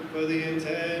offered, for the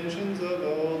intentions of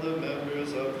all the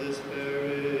members of this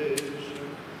parish.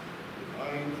 Be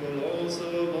mindful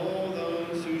also of all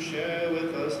those who share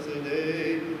with us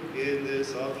today in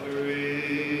this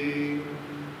offering.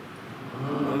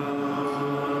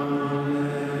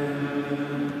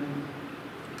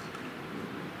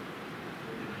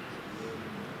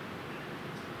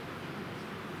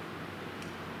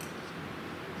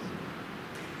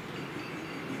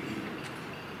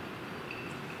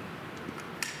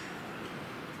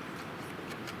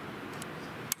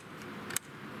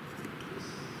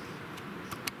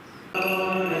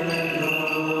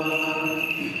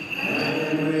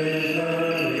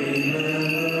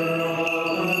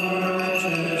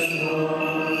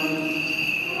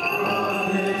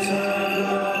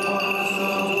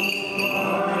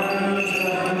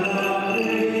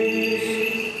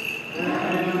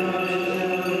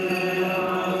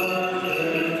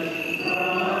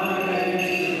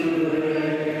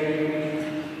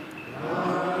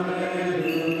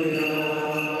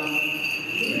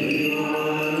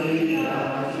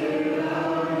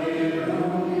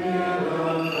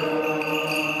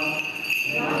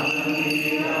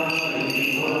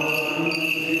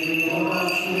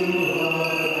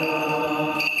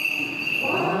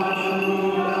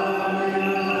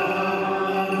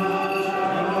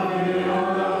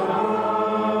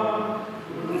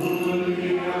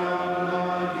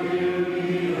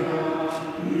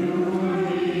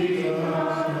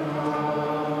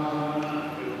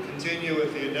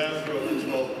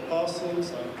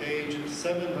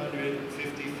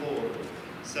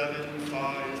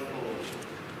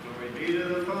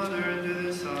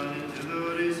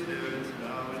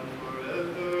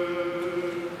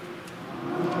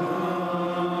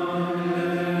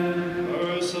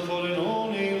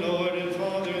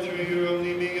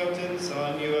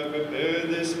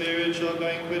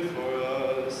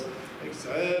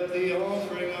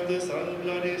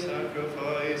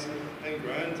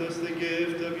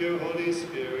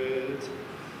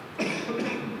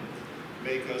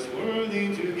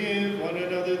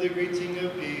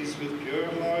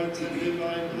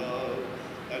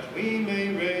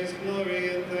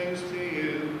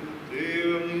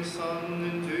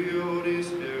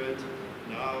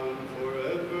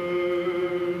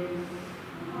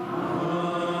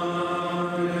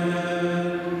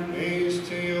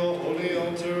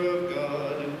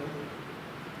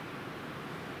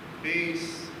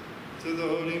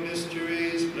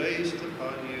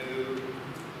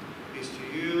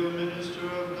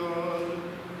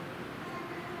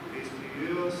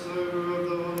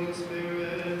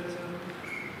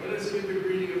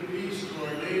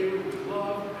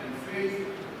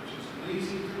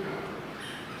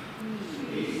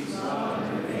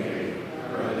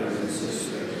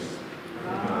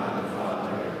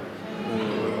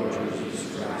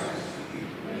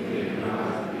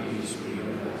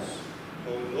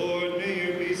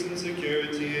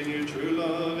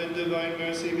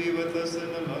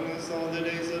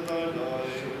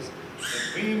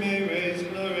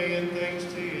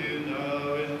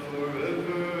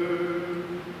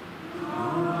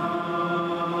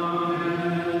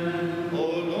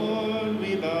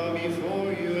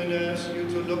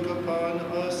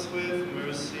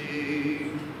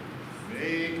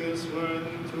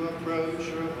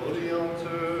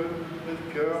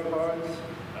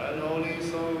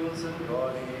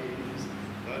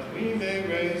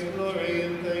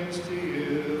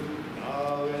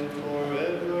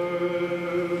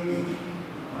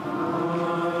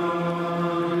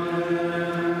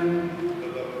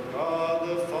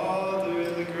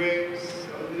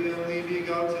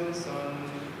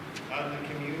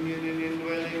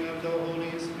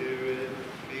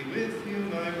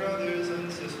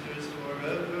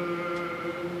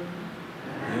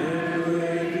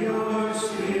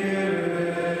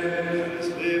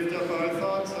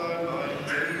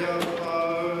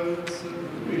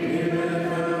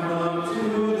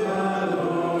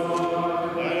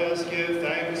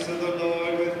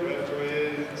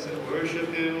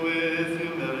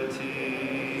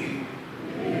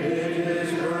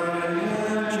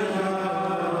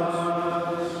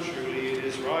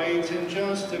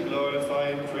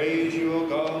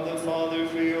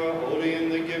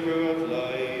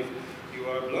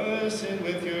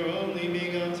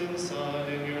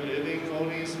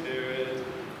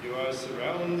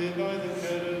 Surrounded by the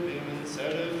cherubim and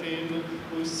seraphim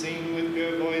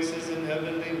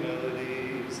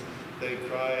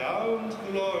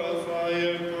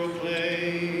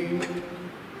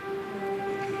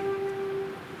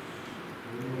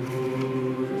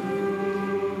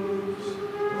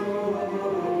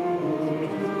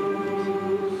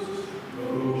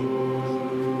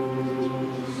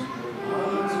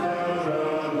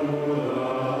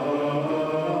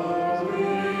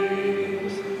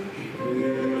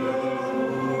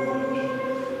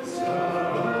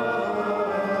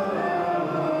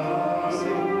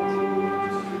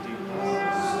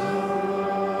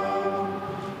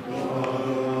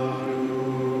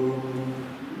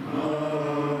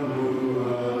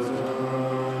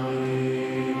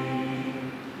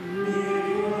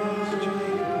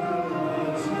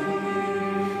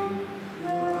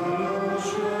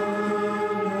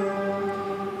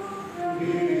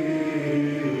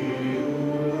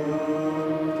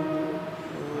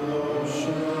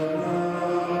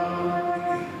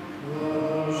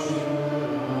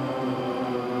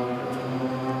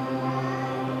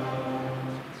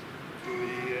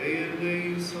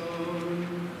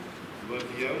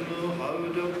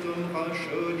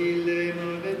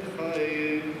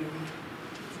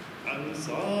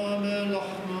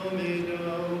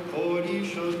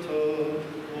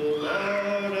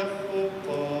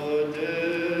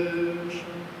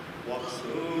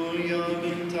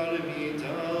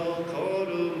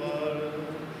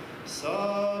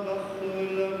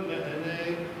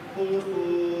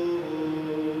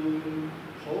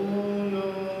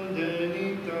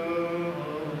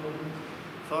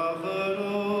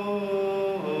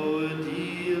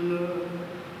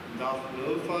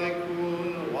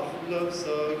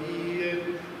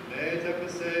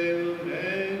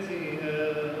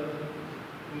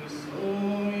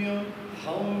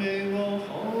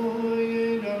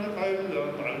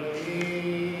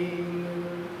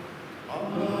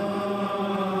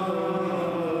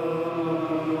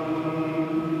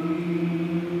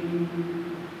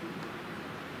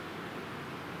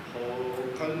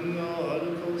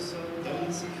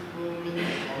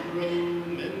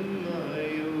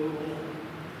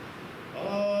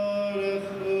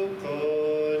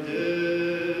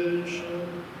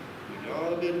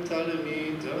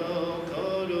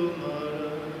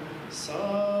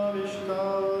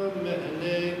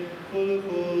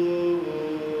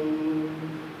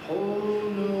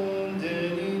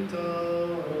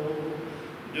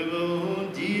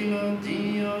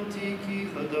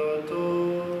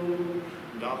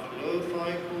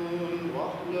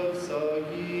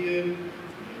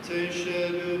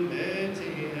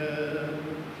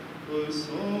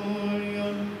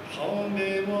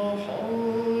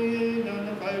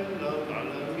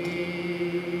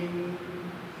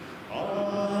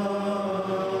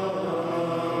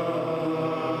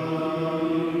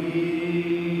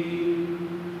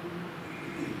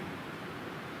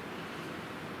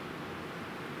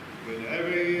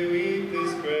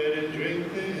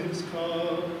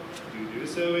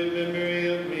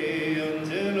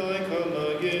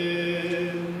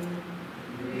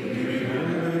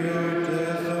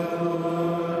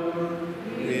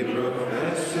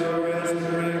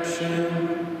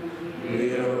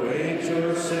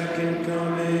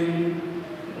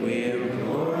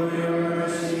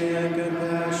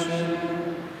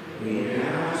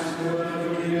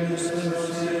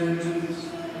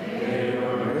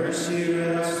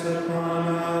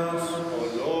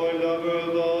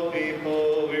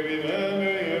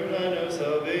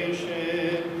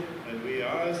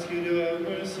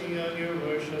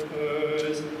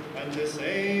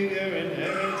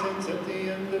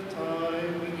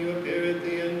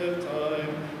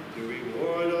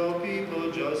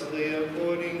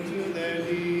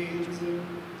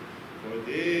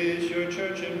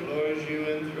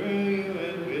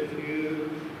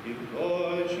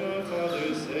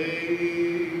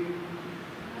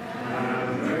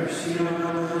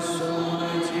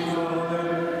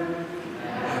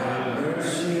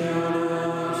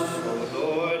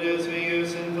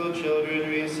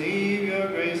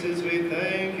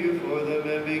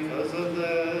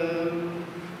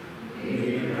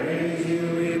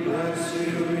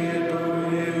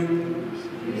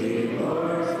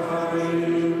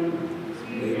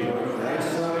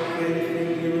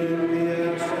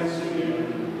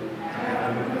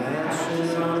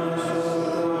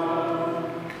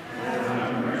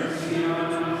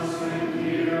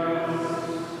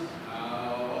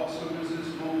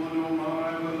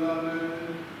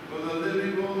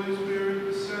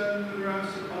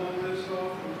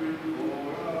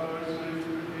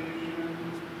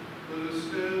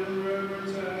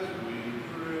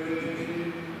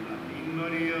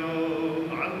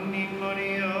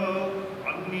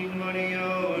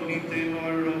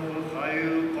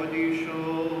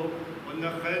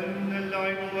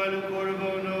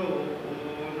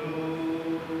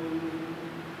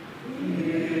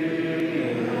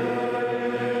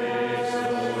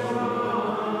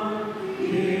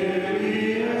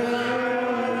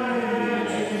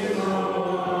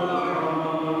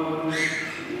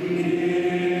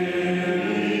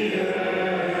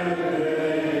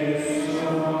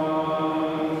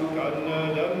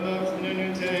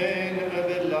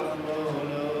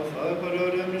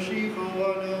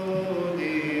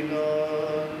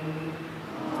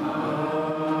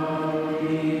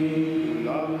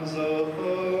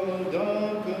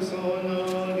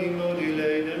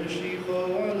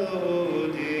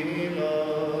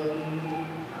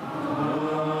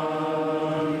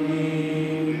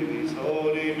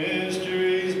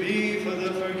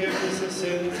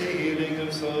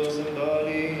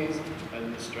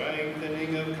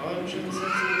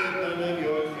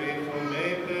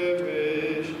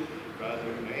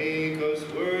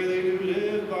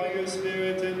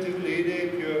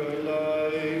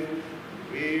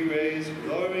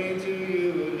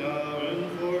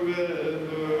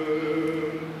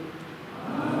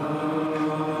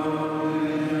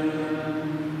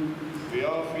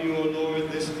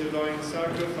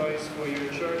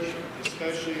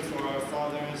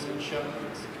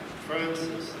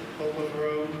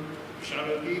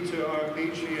our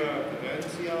patriarch of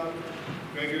Antioch,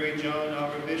 Gregory John,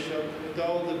 our bishop, and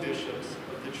all the bishops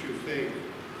of the true faith.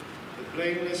 With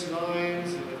blameless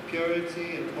minds and with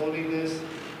purity and holiness,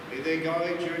 may they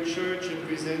guide your church and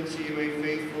present to you a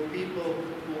faithful people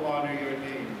who honor your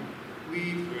name.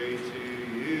 We pray to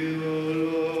you, O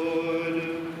Lord.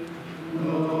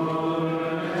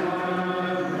 Lord,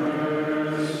 have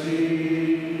mercy.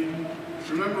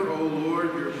 Remember, O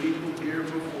Lord, your people here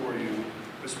before you,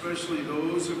 especially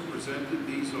those who presented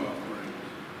these offerings.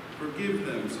 Forgive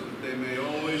them so that they may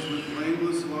always live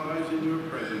blameless lives in your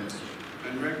presence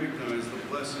and recognize the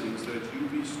blessings that you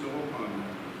bestow upon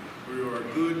them. For you are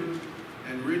good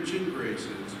and rich in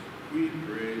graces. We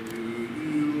pray to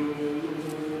you, O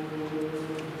Lord.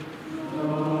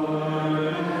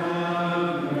 Lord,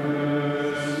 have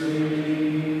mercy.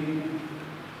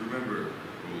 Remember, O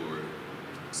Lord,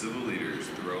 civil leaders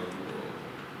throughout the world,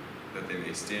 that they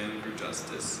may stand for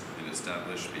justice and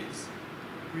establish peace.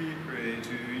 We pray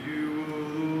to you, O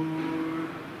Lord.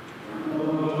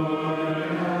 Lord,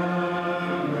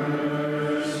 have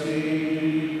mercy.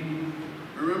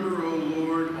 Remember, O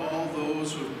Lord, all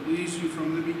those who have pleased you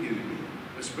from the beginning,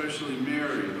 especially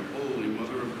Mary, the Holy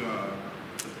Mother of God,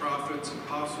 the prophets,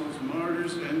 apostles,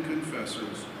 martyrs, and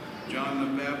confessors, John the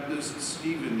Baptist,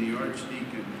 Stephen the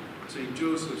Archdeacon, St.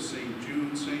 Joseph, St.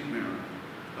 Jude, St. Mary.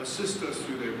 Assist us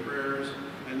through their prayers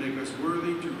and make us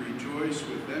worthy to rejoice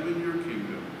with them in your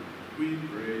kingdom. We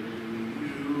pray to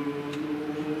you,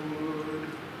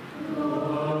 Lord.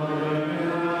 Lord,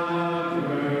 have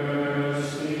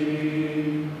mercy.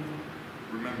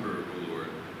 Remember, O Lord,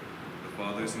 the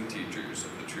fathers and teachers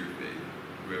of the true faith,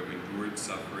 who have endured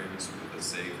sufferings for the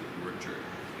sake of your church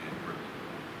and work.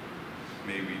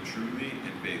 May we truly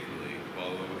and faithfully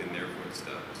follow in their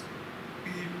footsteps.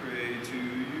 We pray to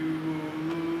you, O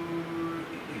Lord.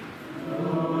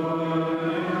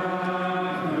 Lord,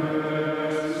 have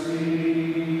mercy.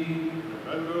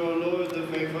 Remember, O Lord, the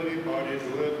faithful departed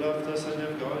who have left us and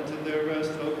have gone to their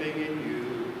rest, hoping in you,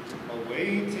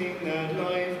 awaiting that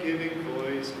life-giving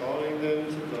voice, calling them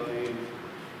to life.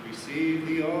 Receive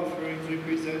the offerings we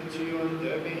present to you on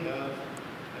their behalf,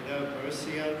 and have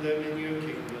mercy on them in your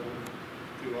kingdom.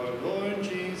 Through our Lord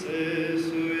Jesus,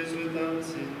 who is without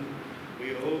sin, we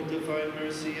hope to find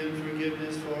mercy and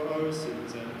forgiveness for our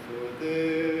sins and for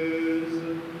theirs.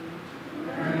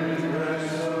 And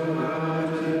rest, O God,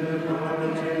 to the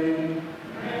departed,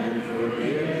 and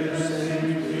forgive the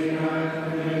sins we have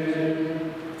committed,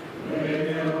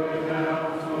 with or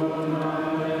without full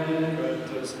knowledge. Grant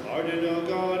us pardon, O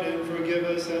God, and forgive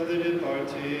us and the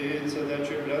departed, so that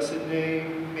your blessed name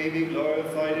may be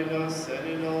glorified in us and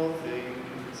in all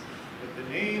things. In the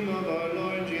name of our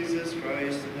Lord Jesus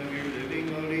Christ and of your living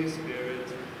Holy Spirit,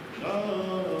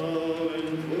 now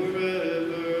and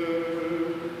forever.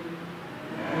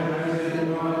 As it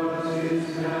was,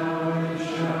 is now, and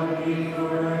shall be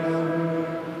forever.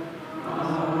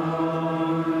 Amen.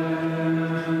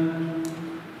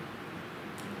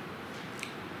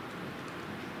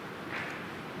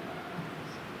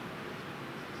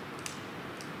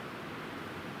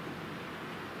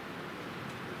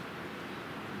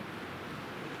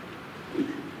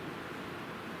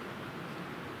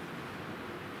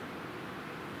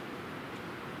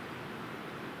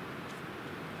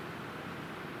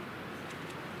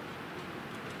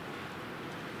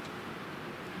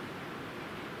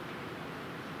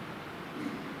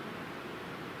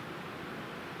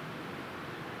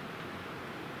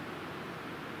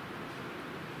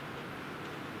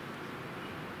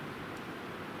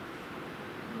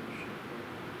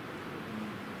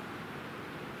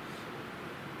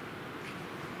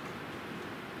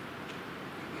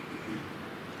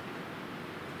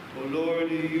 O Lord,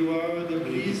 you are the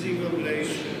pleasing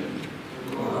oblation.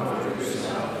 You offer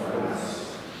yourself for us.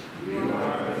 You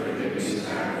are the forgiving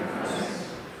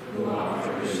sacrifice. You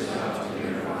offer yourself to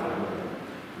your Father.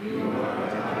 You are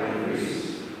the high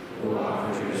priest who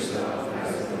offered yourself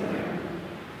as the Lamb.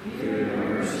 Through your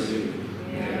mercy,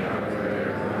 may our prayer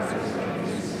rise like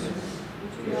incense,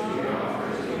 which we offer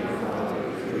to your Father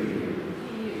through you.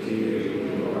 To you be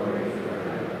glory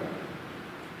forever.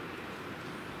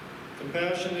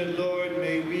 Compassionate Lord,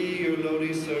 may we, your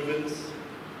lowly servants,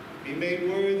 be made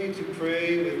worthy to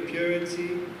pray with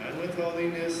purity and with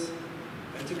holiness,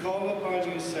 and to call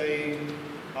upon you, saying,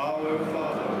 Our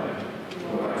Father,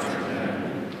 who art in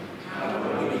heaven,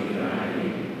 hallowed be thy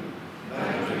name.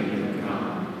 Thy kingdom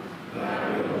come,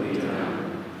 thy will be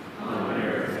done, on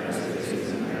earth as it is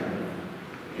in heaven.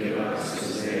 Give us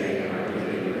this day our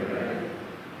daily bread,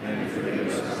 and forgive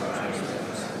us our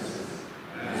trespasses,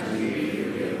 as we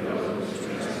forgive those who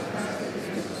trespass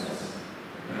against us.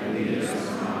 And lead us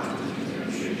not into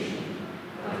temptation,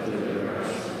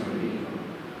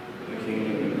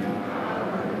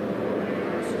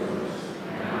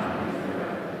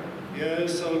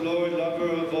 us, O Lord, lover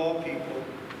of all people.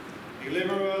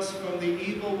 Deliver us from the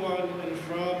evil one and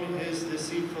from his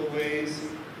deceitful ways,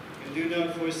 and do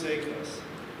not forsake us,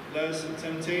 lest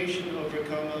temptation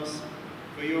overcome us.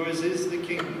 For yours is the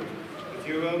kingdom, with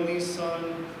your only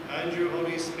Son, and your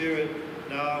Holy Spirit,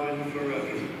 now and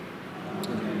forever.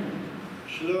 Amen.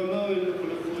 Shlomo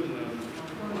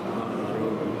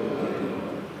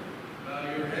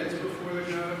Bow your heads before the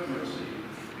God of mercy,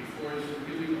 before his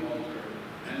forgiving altar,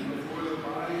 and before the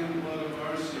body and blood of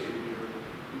our Savior,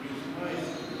 who gives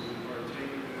life to whom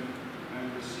partake of him, and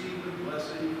receive the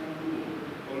blessing from the Lord.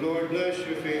 O Lord, bless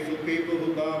your faithful people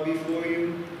who bow before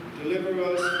you. Deliver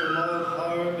us from all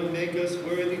harm and make us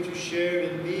worthy to share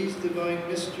in these divine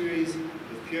mysteries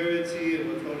with purity and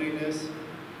with holiness,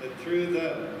 that through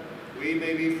them we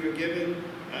may be forgiven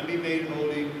and be made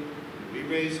holy. We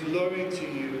raise glory to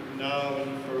you now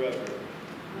and forever.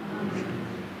 Amen.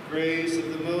 Grace of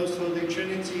the most holy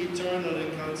Trinity, eternal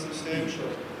and consubstantial,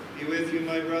 be with you,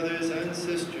 my brothers and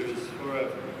sisters,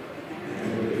 forever.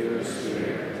 And with your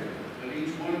spirit. Let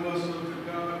each one of us look to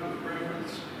God with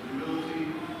reverence and humility,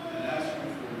 and ask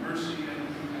him for mercy and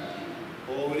compassion.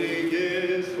 Holy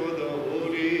gifts for the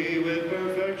holy, with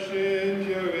perfection,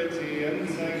 purity, and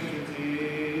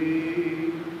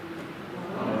sanctity.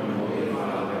 One Holy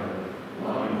Father,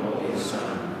 one Holy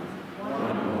Son,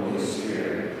 one Holy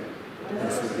Spirit,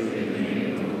 blessed be the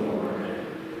name of the Lord,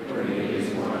 for he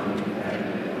is one in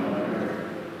heaven and on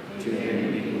earth. To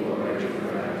him be glory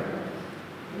forever.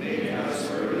 Make us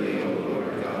worthy, O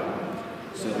Lord God,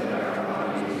 so that our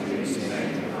bodies may be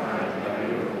sanctified by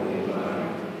your holy blood,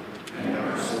 and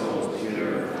our souls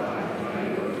purified by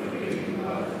your forgiving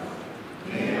blood.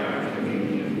 May our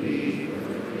communion be for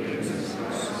the forgiveness of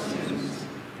our sins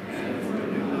and for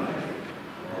new life.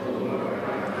 O Lord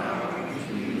our God,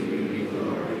 to you be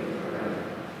glory forever.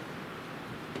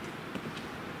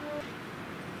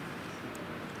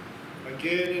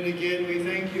 Again and again we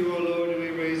thank you, O Lord, and we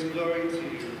raise glory to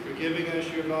you, for giving us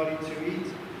your body to eat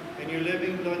and your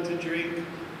living blood to drink.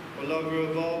 O lover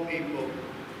of all people,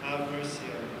 have mercy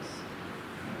on us.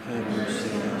 Have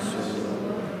mercy on us, O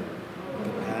Lord.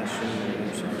 Compassion and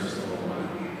mercy,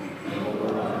 O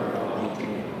Lord of all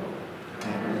people,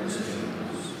 have mercy on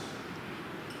us.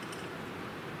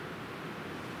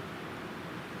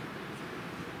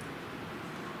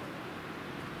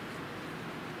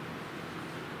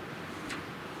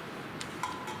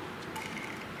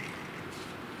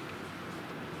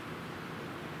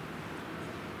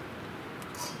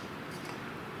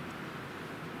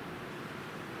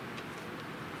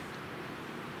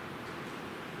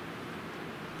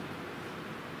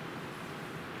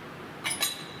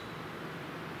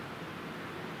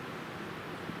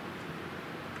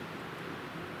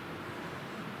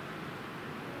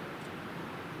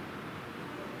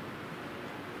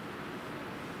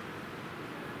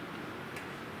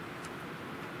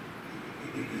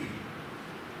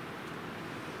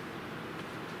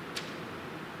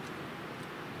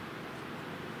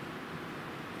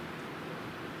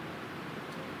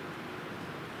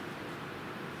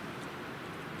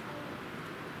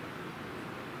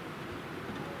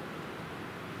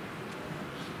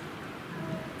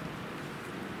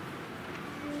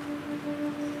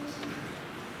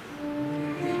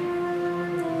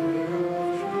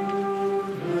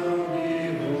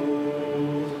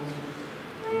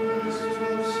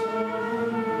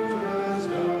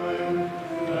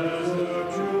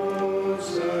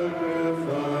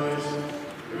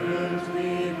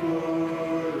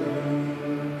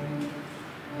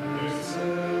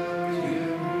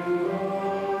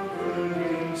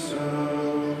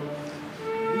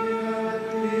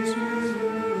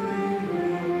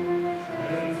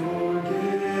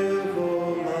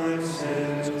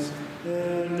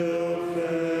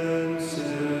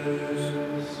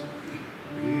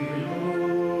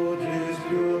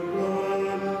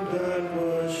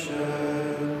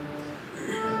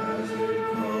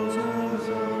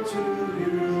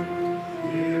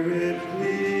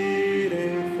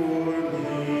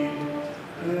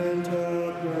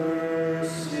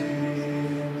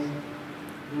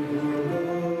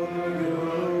 Lord,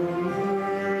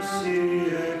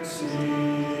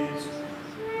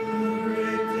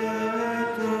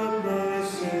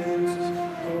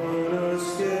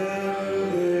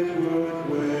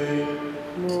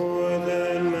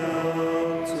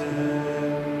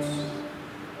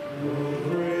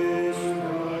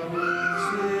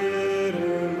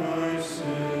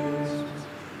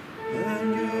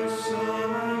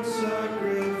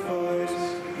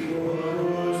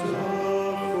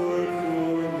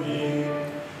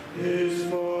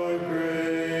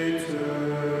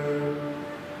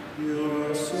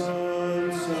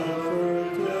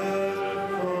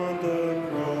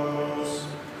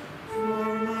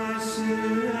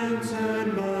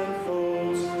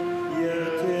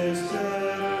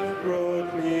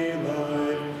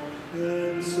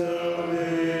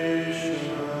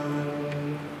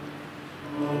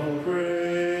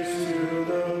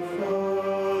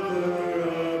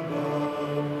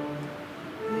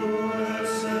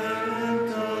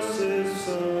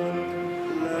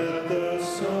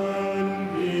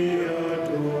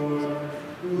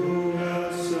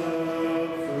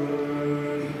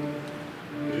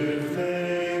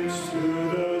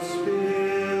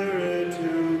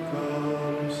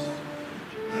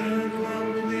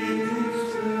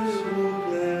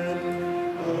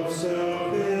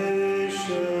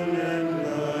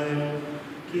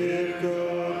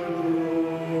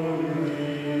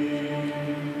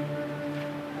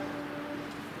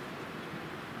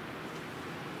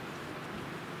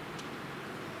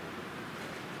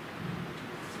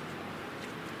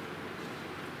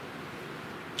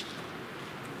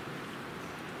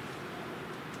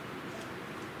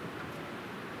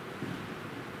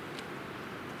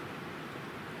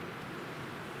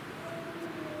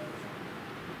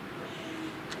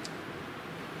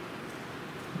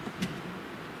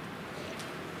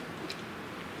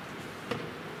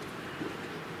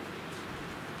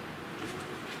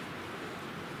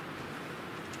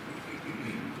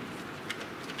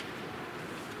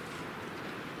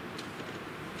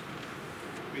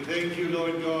 Thank you,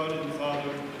 Lord God and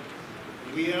Father.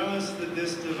 We ask that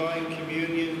this divine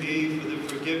communion be for the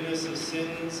forgiveness of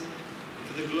sins,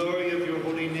 for the glory of your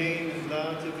holy name and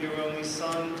that of your only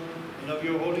Son, and of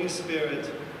your Holy Spirit,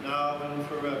 now and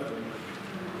forever.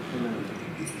 Amen.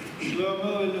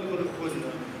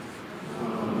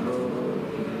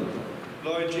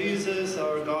 Lord Jesus,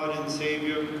 our God and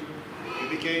Savior, you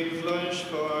became flesh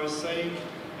for our sake,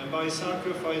 and by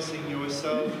sacrificing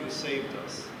yourself, you saved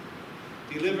us.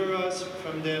 Deliver us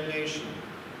from damnation,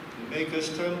 and make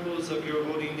us temples of your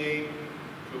holy name,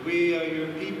 for we are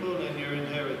your people and your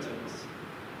inheritance.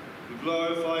 We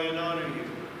glorify and honor you,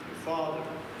 your Father,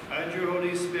 and your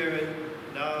Holy Spirit,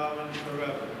 now and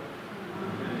forever.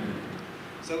 Amen.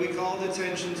 So we called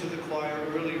attention to the choir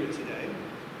earlier today.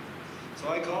 So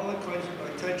I call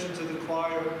attention to the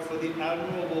choir for the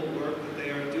admirable work that they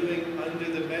are doing under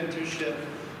the mentorship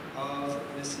of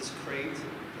Mrs. Crate,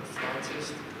 the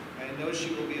flautist. I know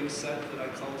she will be upset that I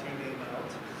called her name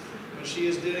out, but she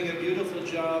is doing a beautiful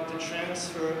job to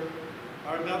transfer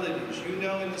our melodies. You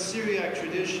know, in the Syriac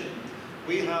tradition,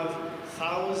 we have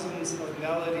thousands of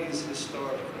melodies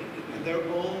historically, and they're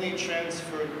only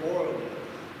transferred orally.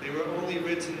 They were only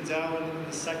written down in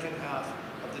the second half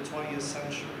of the 20th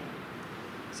century.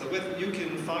 So you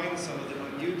can find some of them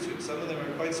on YouTube. Some of them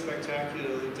are quite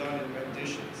spectacularly done in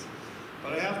renditions.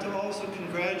 But I have to also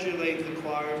congratulate the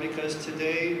choir because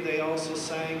today they also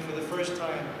sang for the first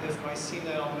time, if my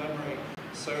senile memory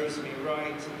serves me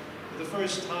right, for the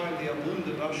first time the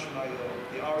Abunda Bashmayo,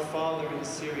 the Our Father in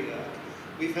Syriac.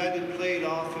 We've had it played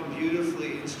often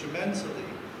beautifully, instrumentally,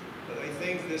 but I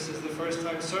think this is the first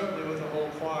time, certainly with the whole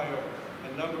choir,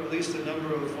 at least a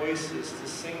number of voices to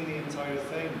sing the entire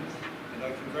thing. And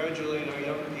I congratulate our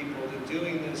young people in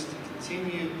doing this to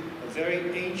continue a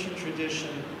very ancient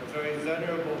tradition, a very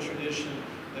venerable tradition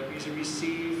that we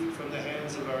receive from the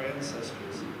hands of our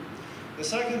ancestors. The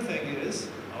second thing is,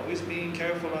 always being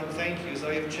careful on thank yous.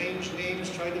 I have changed names,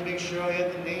 tried to make sure I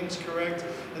had the names correct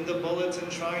in the bulletin,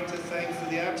 trying to thank for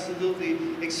the absolutely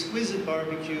exquisite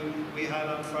barbecue we had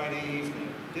on Friday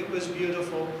evening. It was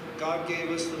beautiful. God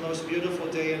gave us the most beautiful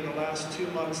day in the last 2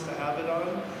 months to have it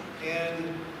on.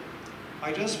 And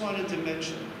I just wanted to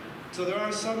mention, so there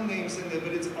are some names in there,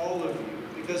 but it's all of you,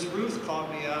 because Ruth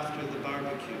called me after the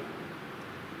barbecue.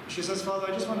 She says, Father,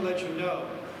 I just want to let you know.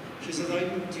 She says, I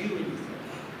didn't do anything.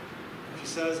 She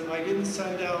says, I didn't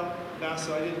send out,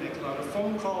 so I didn't make a lot of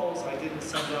phone calls, I didn't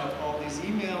send out all these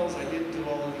emails, I didn't do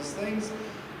all of these things.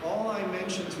 All I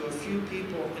mentioned to a few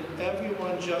people, and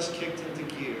everyone just kicked into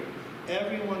gear.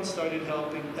 Everyone started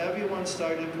helping, everyone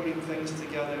started putting things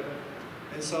together.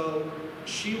 And so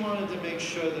she wanted to make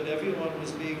sure that everyone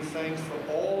was being thanked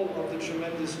for all of the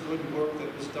tremendous good work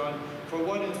that was done, for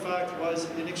what in fact was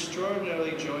an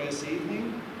extraordinarily joyous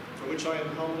evening, for which I am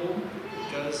humbled,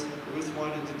 because Ruth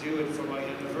wanted to do it for my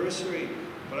anniversary.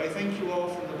 But I thank you all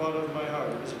from the bottom of my heart.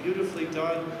 It was beautifully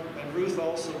done, and Ruth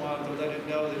also wanted to let it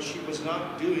know that she was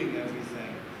not doing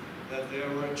everything, that there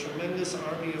were a tremendous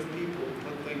army of people who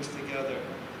put things together.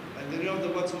 And you know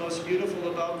that what's most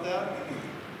beautiful about that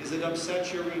is it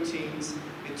upset your routines,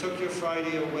 it took your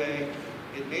Friday away,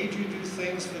 it made you do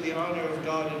things for the honor of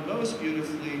God, and most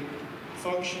beautifully,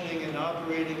 functioning and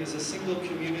operating as a single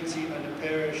community and a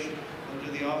parish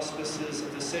under the auspices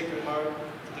of the Sacred Heart,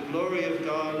 for the glory of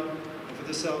God, and for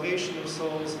the salvation of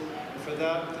souls, and for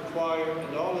that, the choir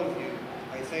and all of you,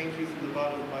 I thank you from the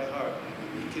bottom of my heart.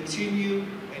 Continue,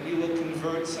 and you will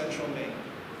convert Central Maine.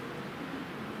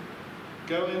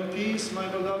 Go in peace, my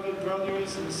beloved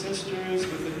brothers and sisters,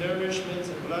 with the nourishment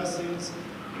and blessings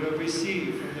you have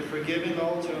received from the forgiving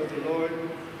altar of the Lord.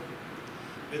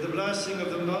 May the blessing of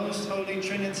the Most Holy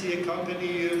Trinity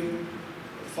accompany you,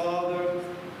 the Father,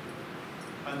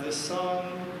 and the Son,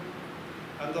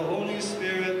 and the Holy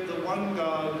Spirit, the one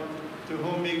God, to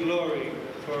whom be glory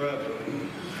forever.